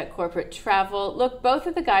asked about corporate travel. Look, both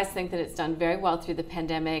of the guys think that it's done very well through the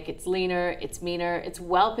pandemic. It's leaner, it's meaner, it's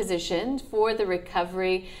well positioned for the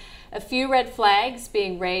recovery. A few red flags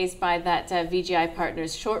being raised by that VGI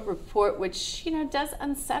Partners short report, which does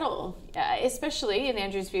unsettle, especially in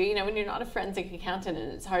Andrew's view. When you're not a forensic accountant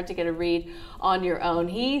and it's hard to get a read on your own.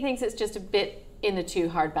 He thinks it's just a bit in the too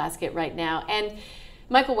hard basket right now. And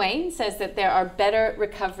Michael Wayne says that there are better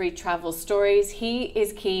recovery travel stories. He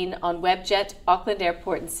is keen on Webjet, Auckland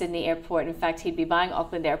Airport, and Sydney Airport. In fact, he'd be buying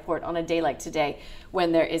Auckland Airport on a day like today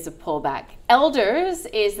when there is a pullback. Elders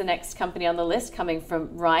is the next company on the list, coming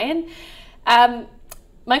from Ryan.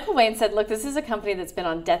 Michael Wayne said, look, this is a company that's been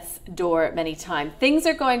on death's door many times. Things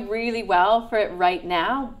are going really well for it right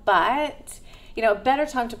now, but a better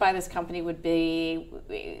time to buy this company would be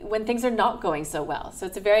when things are not going so well. So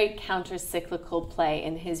it's a very counter-cyclical play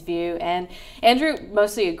in his view. And Andrew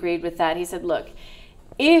mostly agreed with that. He said, look,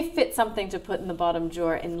 if it's something to put in the bottom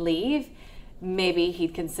drawer and leave, maybe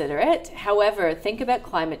he'd consider it. However, think about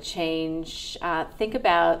climate change, think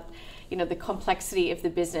about the complexity of the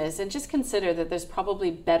business, and just consider that there's probably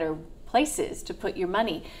better places to put your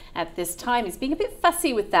money at this time. He's being a bit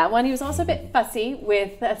fussy with that one. He was also a bit fussy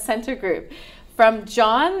with Centre Group. From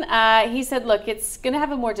John, he said, look, it's going to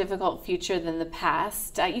have a more difficult future than the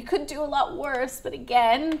past. You could do a lot worse, but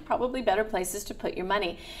again, probably better places to put your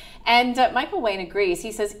money. And Michael Wayne agrees.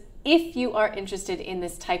 He says, if you are interested in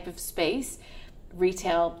this type of space,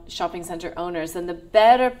 retail shopping center owners, then the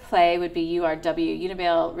better play would be URW,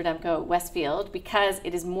 Unibail Rodamco Westfield, because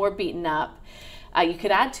it is more beaten up. You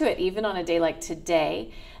could add to it even on a day like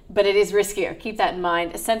today, but it is riskier. Keep that in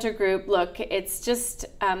mind. A center group, look, it's just,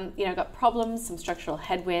 got problems, some structural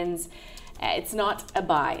headwinds. It's not a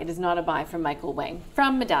buy. It is not a buy from Michael Wang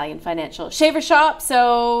from Medallion Financial. Shaver Shop,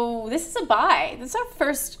 so this is a buy. This is our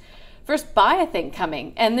first buy, I think,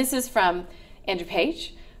 coming. And this is from Andrew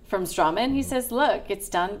Page from Strawman. He says, look, it's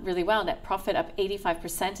done really well. Net profit up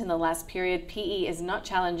 85% in the last period. PE is not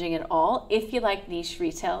challenging at all. If you like niche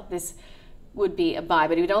retail, this would be a buy,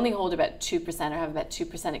 but he would only hold about 2% or have about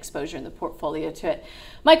 2% exposure in the portfolio to it.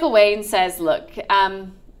 Michael Wayne says, look,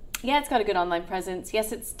 it's got a good online presence.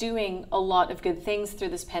 Yes, it's doing a lot of good things through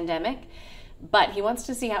this pandemic, but he wants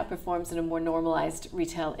to see how it performs in a more normalized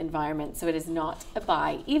retail environment. So it is not a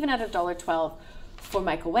buy, even at $1.12 for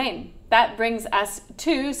Michael Wayne. That brings us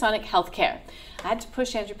to Sonic Healthcare. I had to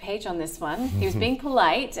push Andrew Page on this one. He was being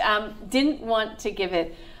polite, didn't want to give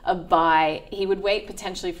it a buy. He would wait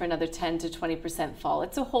potentially for another 10 to 20% fall.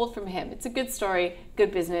 It's a hold from him. It's a good story,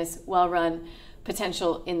 good business, well run,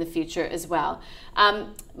 potential in the future as well.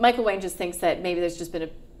 Michael Wayne just thinks that maybe there's just been a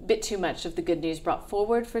bit too much of the good news brought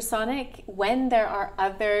forward for Sonic when there are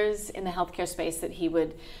others in the healthcare space that he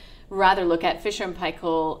would rather look at. Fisher &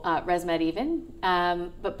 Paykel, ResMed even.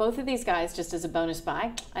 But both of these guys, just as a bonus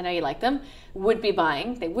buy, I know you like them, would be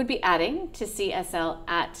buying. They would be adding to CSL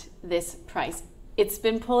at this price. It's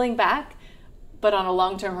been pulling back, but on a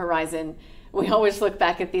long-term horizon, we always look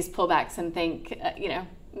back at these pullbacks and think,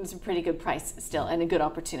 it's a pretty good price still and a good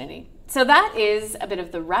opportunity. So that is a bit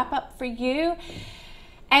of the wrap up for you.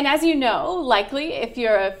 And as you know, likely if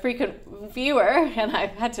you're a frequent viewer, and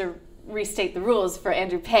I've had to restate the rules for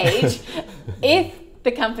Andrew Page, if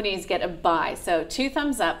the companies get a buy, so 2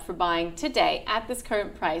 thumbs up for buying today at this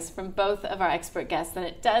current price from both of our expert guests, then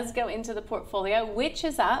it does go into the portfolio, which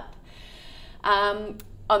is up. On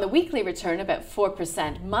the weekly return, about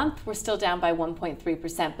 4%. Month, we're still down by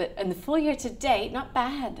 1.3%, but in the full year to date, not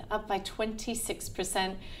bad, up by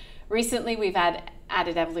 26%. Recently, we've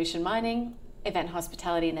added Evolution Mining, Event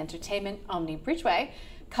Hospitality and Entertainment, Omni Bridgeway,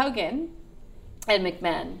 Kogan, and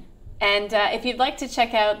McMahon. And if you'd like to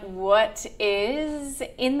check out what is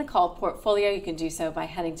in the call portfolio, you can do so by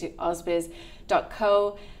heading to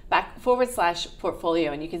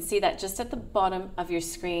ausbiz.co/portfolio. And you can see that just at the bottom of your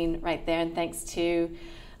screen right there. And thanks to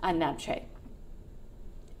NabTrade.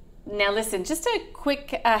 Now listen, just a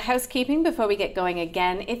quick housekeeping before we get going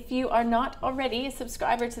again. If you are not already a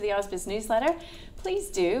subscriber to the Ausbiz newsletter, please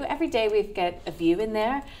do. Every day we get a view in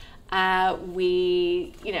there.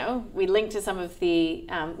 We link to some of the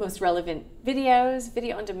most relevant videos,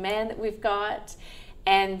 video on demand that we've got.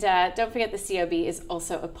 And don't forget the COB is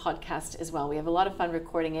also a podcast as well. We have a lot of fun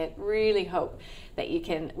recording it. Really hope that you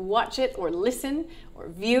can watch it or listen or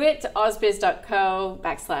view it to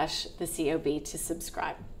ausbiz.co/the COB to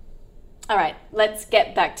subscribe. All right, let's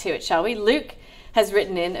get back to it, shall we? Luke has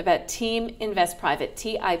written in about Team Invest Private.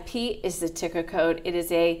 TIP is the ticker code.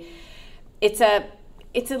 It's a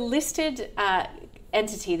listed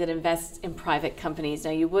entity that invests in private companies.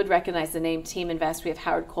 Now, you would recognize the name Team Invest. We have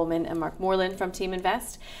Howard Coleman and Mark Moreland from Team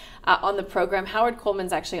Invest on the program. Howard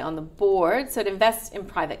Coleman's actually on the board, so it invests in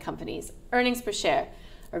private companies. Earnings per share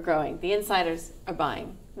are growing. The insiders are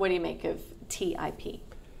buying. What do you make of TIP?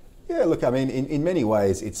 Yeah, look, I mean, in many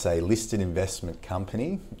ways, it's a listed investment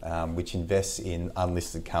company which invests in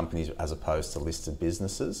unlisted companies as opposed to listed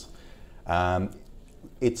businesses.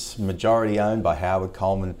 It's majority owned by Howard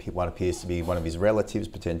Coleman. One appears to be one of his relatives,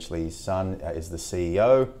 potentially his son is the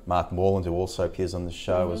CEO. Mark Moreland, who also appears on the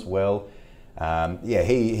show as well.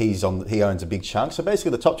 He owns a big chunk. So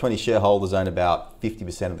basically, the top 20 shareholders own about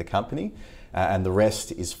 50% of the company, and the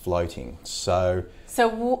rest is floating. So is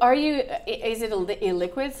it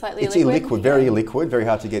illiquid, slightly illiquid? It's illiquid, very illiquid, very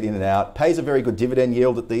hard to get in and out. Pays a very good dividend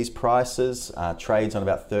yield at these prices, trades on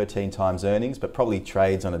about 13 times earnings, but probably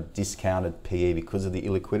trades on a discounted PE because of the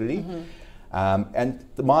illiquidity. And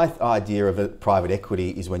my idea of a private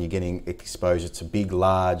equity is when you're getting exposure to big,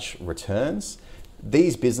 large returns.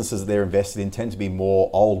 These businesses they're invested in tend to be more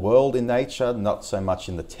old world in nature, not so much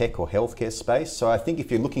in the tech or healthcare space. So I think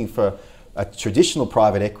if you're looking for a traditional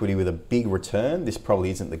private equity with a big return, this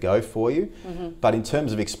probably isn't the go for you. But in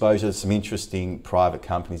terms of exposure to some interesting private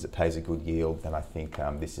companies that pays a good yield, then I think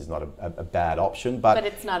this is not a bad option. But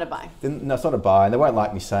it's not a buy. No, it's not a buy, and they won't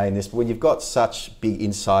like me saying this, but when you've got such big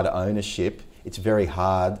insider ownership, it's very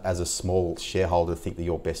hard as a small shareholder to think that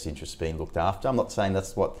your best interest is being looked after. I'm not saying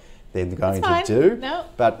that's what they're going That's to fine. do. No.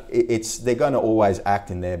 But they're going to always act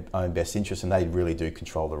in their own best interest, and they really do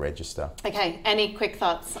control the register. Okay, any quick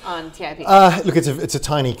thoughts on TIP? Look, it's a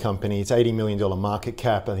tiny company. It's $80 million market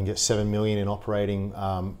cap. I think it's $7 million in operating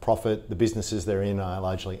profit. The businesses they're in are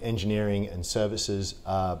largely engineering and services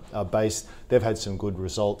based. They've had some good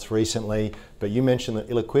results recently, but you mentioned the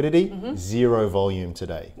illiquidity, zero volume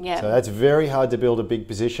today. Yeah. So that's very hard to build a big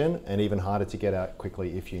position, and even harder to get out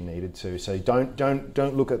quickly if you needed to. So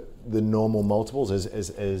don't look at the normal multiples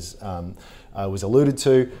as was alluded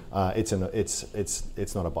to.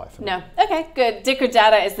 It's not a buy for me. No. Okay, good. Dicker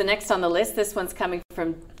Data is the next on the list. This one's coming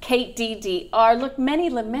from Kate DDR. Look, many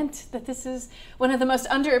lament that this is one of the most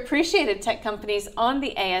underappreciated tech companies on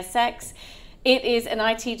the ASX. It is an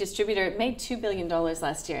IT distributor. It made $2 billion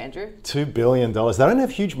last year, Andrew. $2 billion. They don't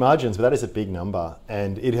have huge margins, but that is a big number.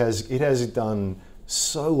 And it has done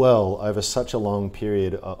so well over such a long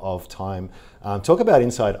period of time. Talk about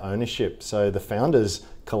inside ownership. So the founders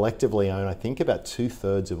collectively own, I think, about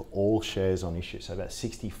 2/3 of all shares on issue, so about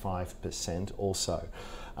 65% or so.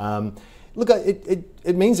 Look,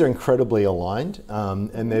 it means they're incredibly aligned,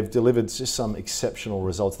 and they've delivered just some exceptional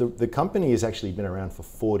results. The company has actually been around for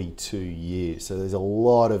 42 years, so there's a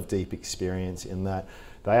lot of deep experience in that.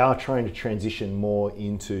 They are trying to transition more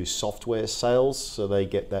into software sales, so they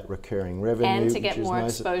get that recurring revenue. And to get more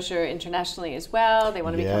exposure internationally as well. They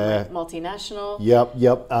want to become multinational.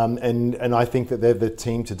 Yep. And I think that they're the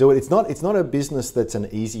team to do it. It's not a business that's an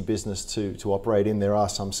easy business to operate in. There are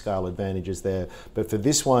some scale advantages there. But for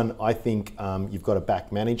this one, I think you've got to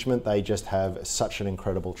back management. They just have such an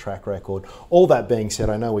incredible track record. All that being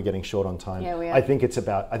said, I know we're getting short on time. Yeah, we are. I think it's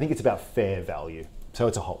about fair value. So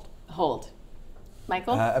it's a hold. Hold.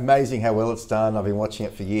 Michael? Amazing how well it's done. I've been watching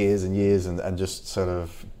it for years and years, and just sort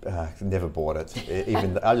of never bought it.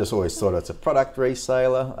 Even I just always thought it's a product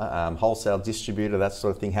reseller, wholesale distributor, that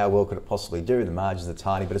sort of thing. How well could it possibly do? The margins are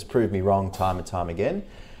tiny, but it's proved me wrong time and time again.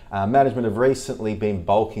 Management have recently been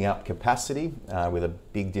bulking up capacity with a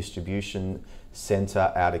big distribution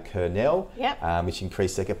centre out of Kurnell, which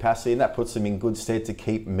increased their capacity, and that puts them in good stead to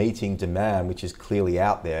keep meeting demand, which is clearly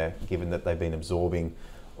out there, given that they've been absorbing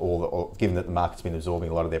given that the market's been absorbing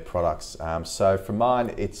a lot of their products. So for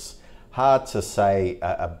mine, it's hard to say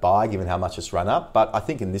a buy given how much it's run up, but I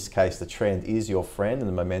think in this case the trend is your friend and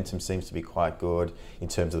the momentum seems to be quite good in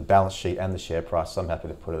terms of the balance sheet and the share price, so I'm happy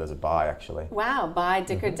to put it as a buy actually. Wow, buy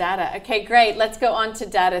Dicker Data. Okay, great. Let's go on to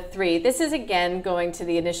Data 3. This is again going to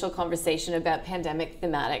the initial conversation about pandemic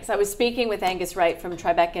thematics. I was speaking with Angus Wright from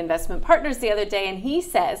Tribeca Investment Partners the other day, and he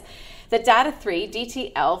says that Data 3,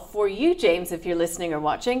 DTL, for you, James, if you're listening or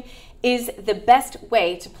watching, is the best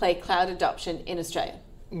way to play cloud adoption in Australia.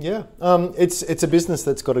 Yeah, it's a business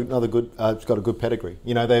that's got another good, it's got a good pedigree.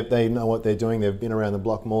 You know, they know what they're doing. They've been around the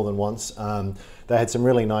block more than once. They had some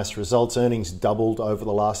really nice results. Earnings doubled over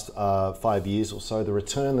the last 5 years or so. The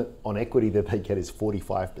return on equity that they get is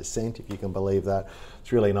 45%, if you can believe that.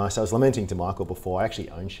 It's really nice. I was lamenting to Michael before. I actually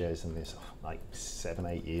owned shares in this like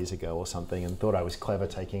 7-8 years ago or something, and thought I was clever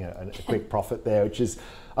taking a quick profit there, which is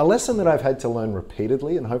a lesson that I've had to learn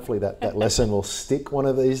repeatedly, and hopefully that lesson will stick one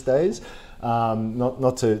of these days.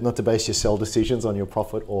 Not to base your sell decisions on your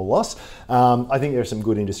profit or loss. I think there are some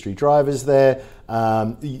good industry drivers there.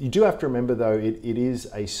 You do have to remember though, it is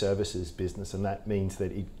a services business, and that means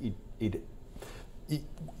that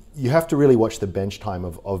you have to really watch the bench time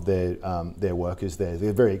of their workers there.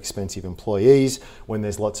 They're very expensive employees. When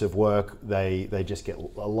there's lots of work, they just get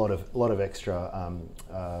a lot of extra.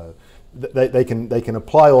 They can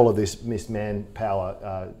apply all of this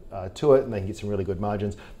manpower to it, and they can get some really good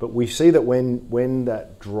margins. But we see that when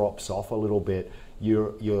that drops off a little bit,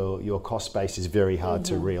 your cost base is very hard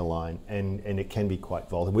to realign, and it can be quite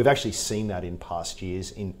volatile. We've actually seen that in past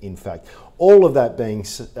years. In fact, all of that being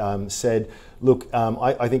said, look,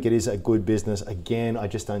 I think it is a good business. Again, I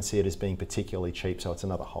just don't see it as being particularly cheap, so it's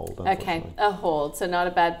another hold. Okay, a hold. So not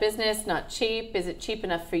a bad business, not cheap. Is it cheap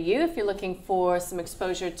enough for you if you're looking for some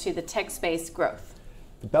exposure to the tech space growth?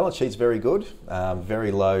 The balance sheet's very good,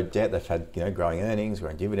 very low debt. They've had growing earnings,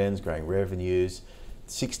 growing dividends, growing revenues.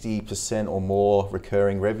 60% or more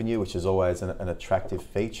recurring revenue, which is always an attractive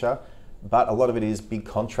feature, but a lot of it is big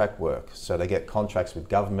contract work. So they get contracts with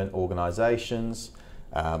government organisations,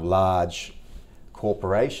 large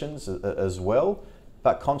corporations as well,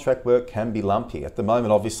 but contract work can be lumpy. At the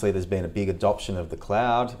moment, obviously, there's been a big adoption of the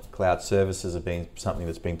cloud. Cloud services have been something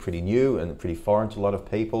that's been pretty new and pretty foreign to a lot of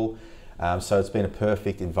people. So it's been a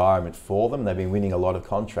perfect environment for them. They've been winning a lot of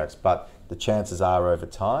contracts, but the chances are over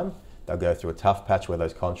time, they'll go through a tough patch where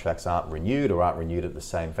those contracts aren't renewed at the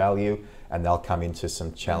same value, and they'll come into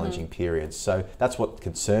some challenging periods. So that's what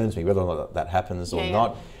concerns me, whether or not that happens or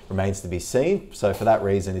not. remains to be seen. So for that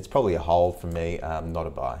reason, it's probably a hold for me, not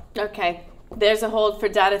a buy. Okay. There's a hold for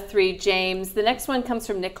Data3, James. The next one comes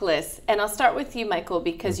from Nicholas. And I'll start with you, Michael,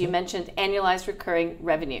 because you mentioned annualized recurring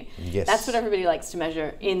revenue. Yes. That's what everybody likes to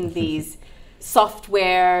measure in these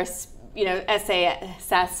software,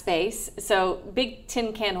 SaaS space. So Big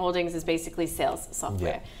Tin Can Holdings is basically sales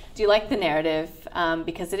software. Yeah. Do you like the narrative?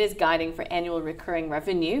 Because it is guiding for annual recurring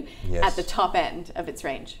revenue at the top end of its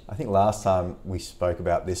range. I think last time we spoke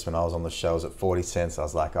about this when I was on the show, it was at 40 cents. I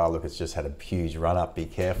was like, oh, look, it's just had a huge run up, be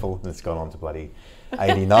careful. And it's gone on to bloody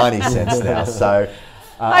 80, 90 cents now. So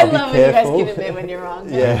I love when you guys can admit when you're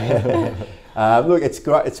wrong. Yeah. Look, it's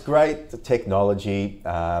great technology.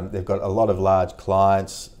 They've got a lot of large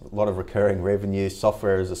clients, a lot of recurring revenue,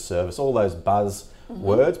 software as a service, all those buzz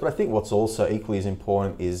words. But I think what's also equally as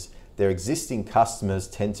important is their existing customers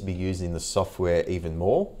tend to be using the software even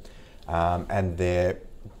more. And they're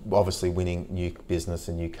obviously winning new business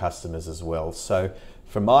and new customers as well. So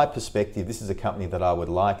from my perspective, this is a company that I would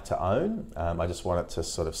like to own. I just want it to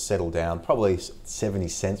sort of settle down. Probably 70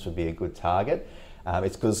 cents would be a good target.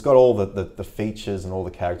 It's got all the features and all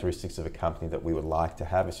the characteristics of a company that we would like to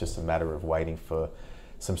have. It's just a matter of waiting for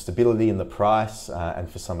some stability in the price and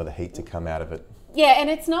for some of the heat to come out of it. Yeah, and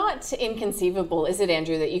it's not inconceivable, is it,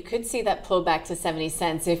 Andrew, that you could see that pull back to 70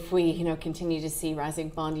 cents if we, continue to see rising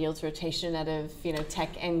bond yields, rotation out of, tech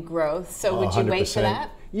and growth. So would you wait for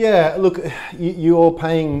that? Yeah, look, you're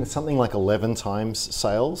paying something like 11 times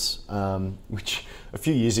sales, which a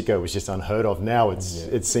few years ago was just unheard of. Now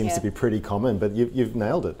it seems to be pretty common, but you've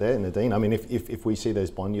nailed it there, Nadine. I mean, if we see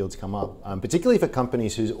those bond yields come up, particularly for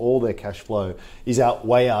companies whose all their cash flow is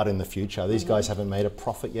way out in the future. These guys haven't made a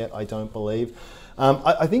profit yet, I don't believe.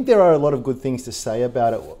 I think there are a lot of good things to say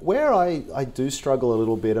about it. Where I do struggle a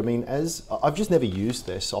little bit, I mean, as I've just never used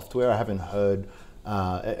their software, I haven't heard,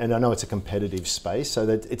 and I know it's a competitive space, so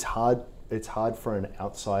that it's hard for an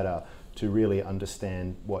outsider to really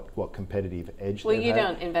understand what competitive edge they have. Well, you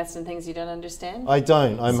don't invest in things you don't understand. I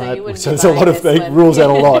don't. So there's a lot of rules out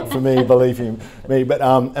a lot for me, believe me. But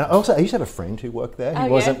and also, I used to have a friend who worked there. He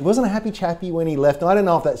wasn't a happy chappy when he left. And I don't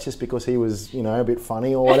know if that's just because he was a bit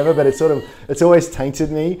funny or whatever. But it's always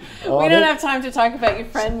tainted me. We don't have time to talk about your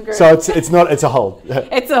friend group. So it's a hold.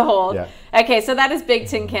 It's a hold. Yeah. Okay, so that is Big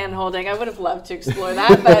Tin Can Holding. I would have loved to explore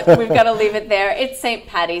that, but we've got to leave it there. It's St.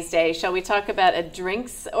 Paddy's Day. Shall we talk about a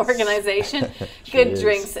drinks organization? Good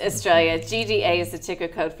Drinks Australia. GDA is the ticker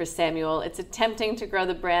code for Samuel. It's attempting to grow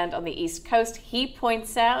the brand on the East Coast. He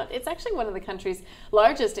points out it's actually one of the country's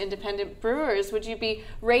largest independent brewers. Would you be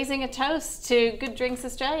raising a toast to Good Drinks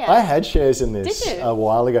Australia? I had shares in this a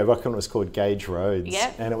while ago. Back when it was called Gauge Roads.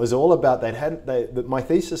 Yep. And it was all about, my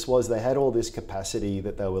thesis was they had all this capacity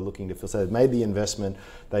that they were looking to fill. So they'd made the investment.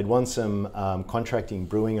 They'd won some contracting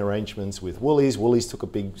brewing arrangements with Woolies. Woolies took a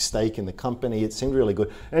big stake in the company. It seemed really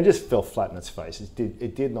good. And it just fell flat in its face.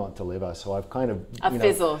 It did not deliver. So I've kind of,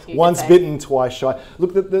 fizzle, once bitten, twice shy.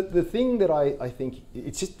 Look, the thing that I think,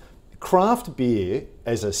 it's just, craft beer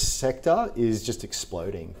as a sector is just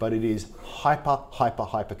exploding, but it is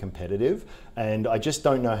hyper competitive, and I just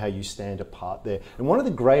don't know how you stand apart there. And one of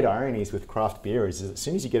the great ironies with craft beer is as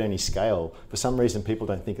soon as you get any scale, for some reason people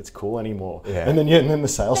don't think it's cool anymore. Yeah. And then the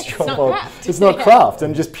sales drop off. It's not craft,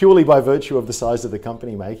 and just purely by virtue of the size of the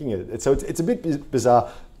company making it. So it's a bit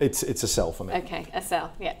bizarre. It's a sell for me. Okay, a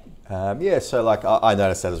sell, yeah. So like I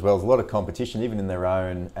noticed that as well. There's a lot of competition, even in their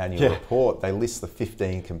own annual report. They list the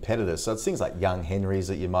 15 competitors. So it's things like Young Henry's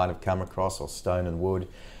that you might have come across, or Stone and Wood.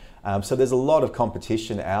 So there's a lot of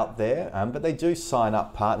competition out there, but they do sign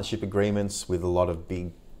up partnership agreements with a lot of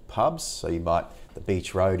big pubs. So you might, the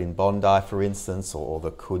Beach Road in Bondi, for instance, or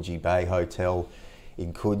the Coogee Bay Hotel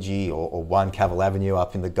in Coogee, or One Cavill Avenue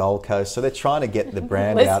up in the Gold Coast. So they're trying to get the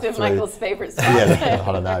brand out through... List of Michael's favourite spots. Yeah,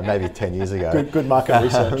 I don't know, maybe 10 years ago. Good market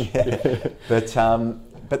research.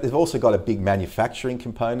 But they've also got a big manufacturing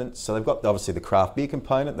component. So they've got obviously the craft beer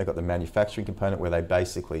component, they've got the manufacturing component where they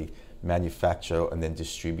basically manufacture and then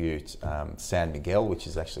distribute San Miguel, which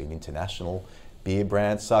is actually an international beer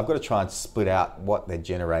brand. So I've got to try and split out what they're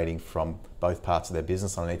generating from both parts of their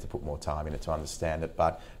business. I need to put more time in it to understand it.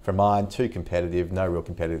 But for mine, too competitive, no real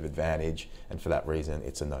competitive advantage. And for that reason,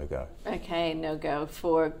 it's a no-go. Okay, no-go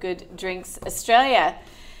for Good Drinks Australia.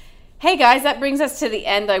 Hey guys, that brings us to the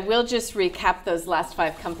end. I will just recap those last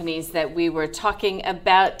 5 companies that we were talking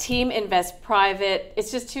about. Team Invest Private, it's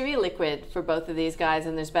just too illiquid for both of these guys,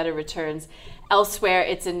 and there's better returns elsewhere.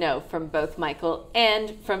 It's a no from both Michael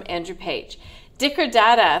and from Andrew Page. Dicker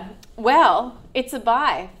Data, well, it's a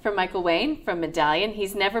buy from Michael Wayne from Medallion.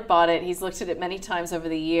 He's never bought it. He's looked at it many times over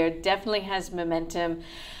the year. Definitely has momentum.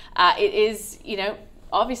 It is,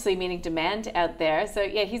 obviously meaning demand out there. So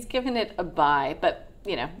yeah, he's given it a buy, but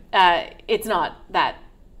it's not that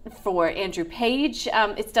for Andrew Page.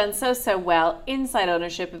 It's done so well. Inside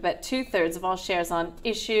ownership, about 2/3 of all shares on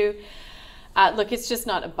issue. Look, it's just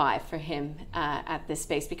not a buy for him at this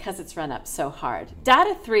space because it's run up so hard.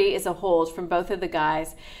 Data3 is a hold from both of the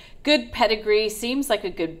guys. Good pedigree, seems like a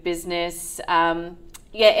good business.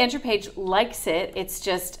 Andrew Page likes it. It's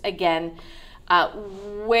just, again,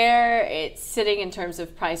 where it's sitting in terms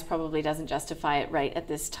of price probably doesn't justify it right at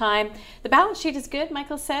this time. The balance sheet is good,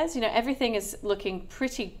 Michael says. Everything is looking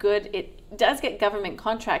pretty good. It does get government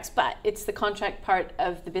contracts, but it's the contract part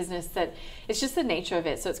of the business that it's just the nature of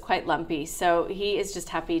it, so it's quite lumpy. So he is just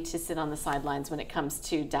happy to sit on the sidelines when it comes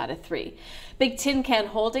to Data3. Big Tin Can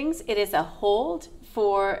Holdings, it is a hold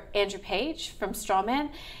for Andrew Page from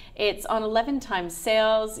Strawman. It's on 11 times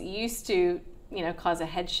sales, used to cause a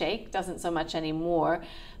head shake, doesn't so much anymore.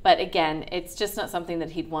 But again, it's just not something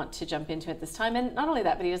that he'd want to jump into at this time. And not only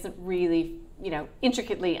that, but he doesn't really,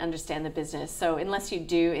 intricately understand the business. So unless you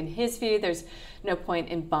do, in his view, there's no point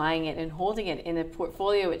in buying it and holding it in a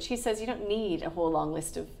portfolio, which he says you don't need a whole long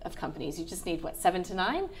list of companies. You just need, 7 to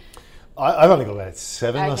 9? I've only got about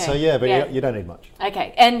 7 or so, but you don't need much.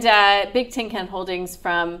 Okay, and Big Tin Can Holdings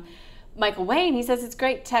from Michael Wayne, he says it's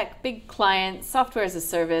great tech, big client, software as a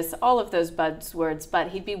service, all of those buzzwords, but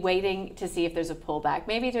he'd be waiting to see if there's a pullback,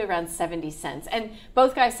 maybe to around 70 cents. And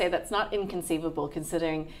both guys say that's not inconceivable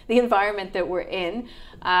considering the environment that we're in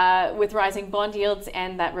with rising bond yields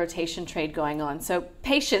and that rotation trade going on. So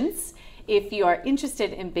patience if you are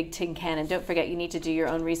interested in Big Tin Can. And don't forget, you need to do your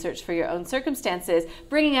own research for your own circumstances.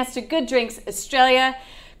 Bringing us to Good Drinks Australia.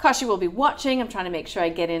 Kashi will be watching. I'm trying to make sure I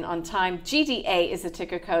get in on time. GDA is the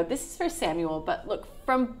ticker code. This is for Samuel, but look,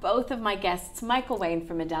 from both of my guests, Michael Wayne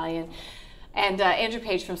from Medallion and Andrew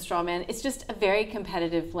Page from Strawman, it's just a very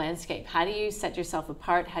competitive landscape. How do you set yourself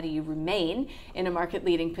apart? How do you remain in a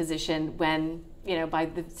market-leading position when, by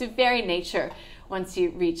the very nature, once you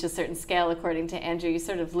reach a certain scale, according to Andrew, you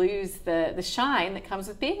sort of lose the shine that comes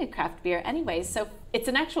with being a craft beer anyways. So it's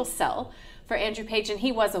an actual sell for Andrew Page, and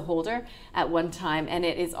he was a holder at one time, and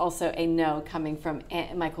it is also a no coming from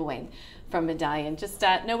Michael Wayne from Medallion. Just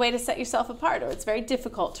no way to set yourself apart, or it's very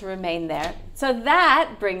difficult to remain there. So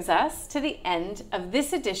that brings us to the end of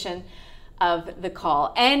this edition of The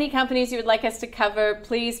Call. Any companies you would like us to cover,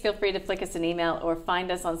 please feel free to flick us an email or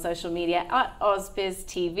find us on social media at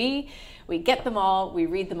AusBizTV. We get them all, we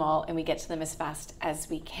read them all, and we get to them as fast as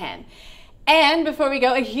we can. And before we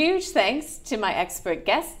go, a huge thanks to my expert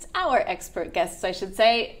guests, our expert guests, I should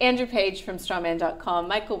say, Andrew Page from Strawman.com,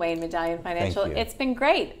 Michael Wayne, Medallion Financial. It's been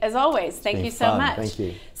great, as always. Thank you so much. Thank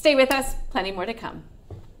you. Stay with us, plenty more to come.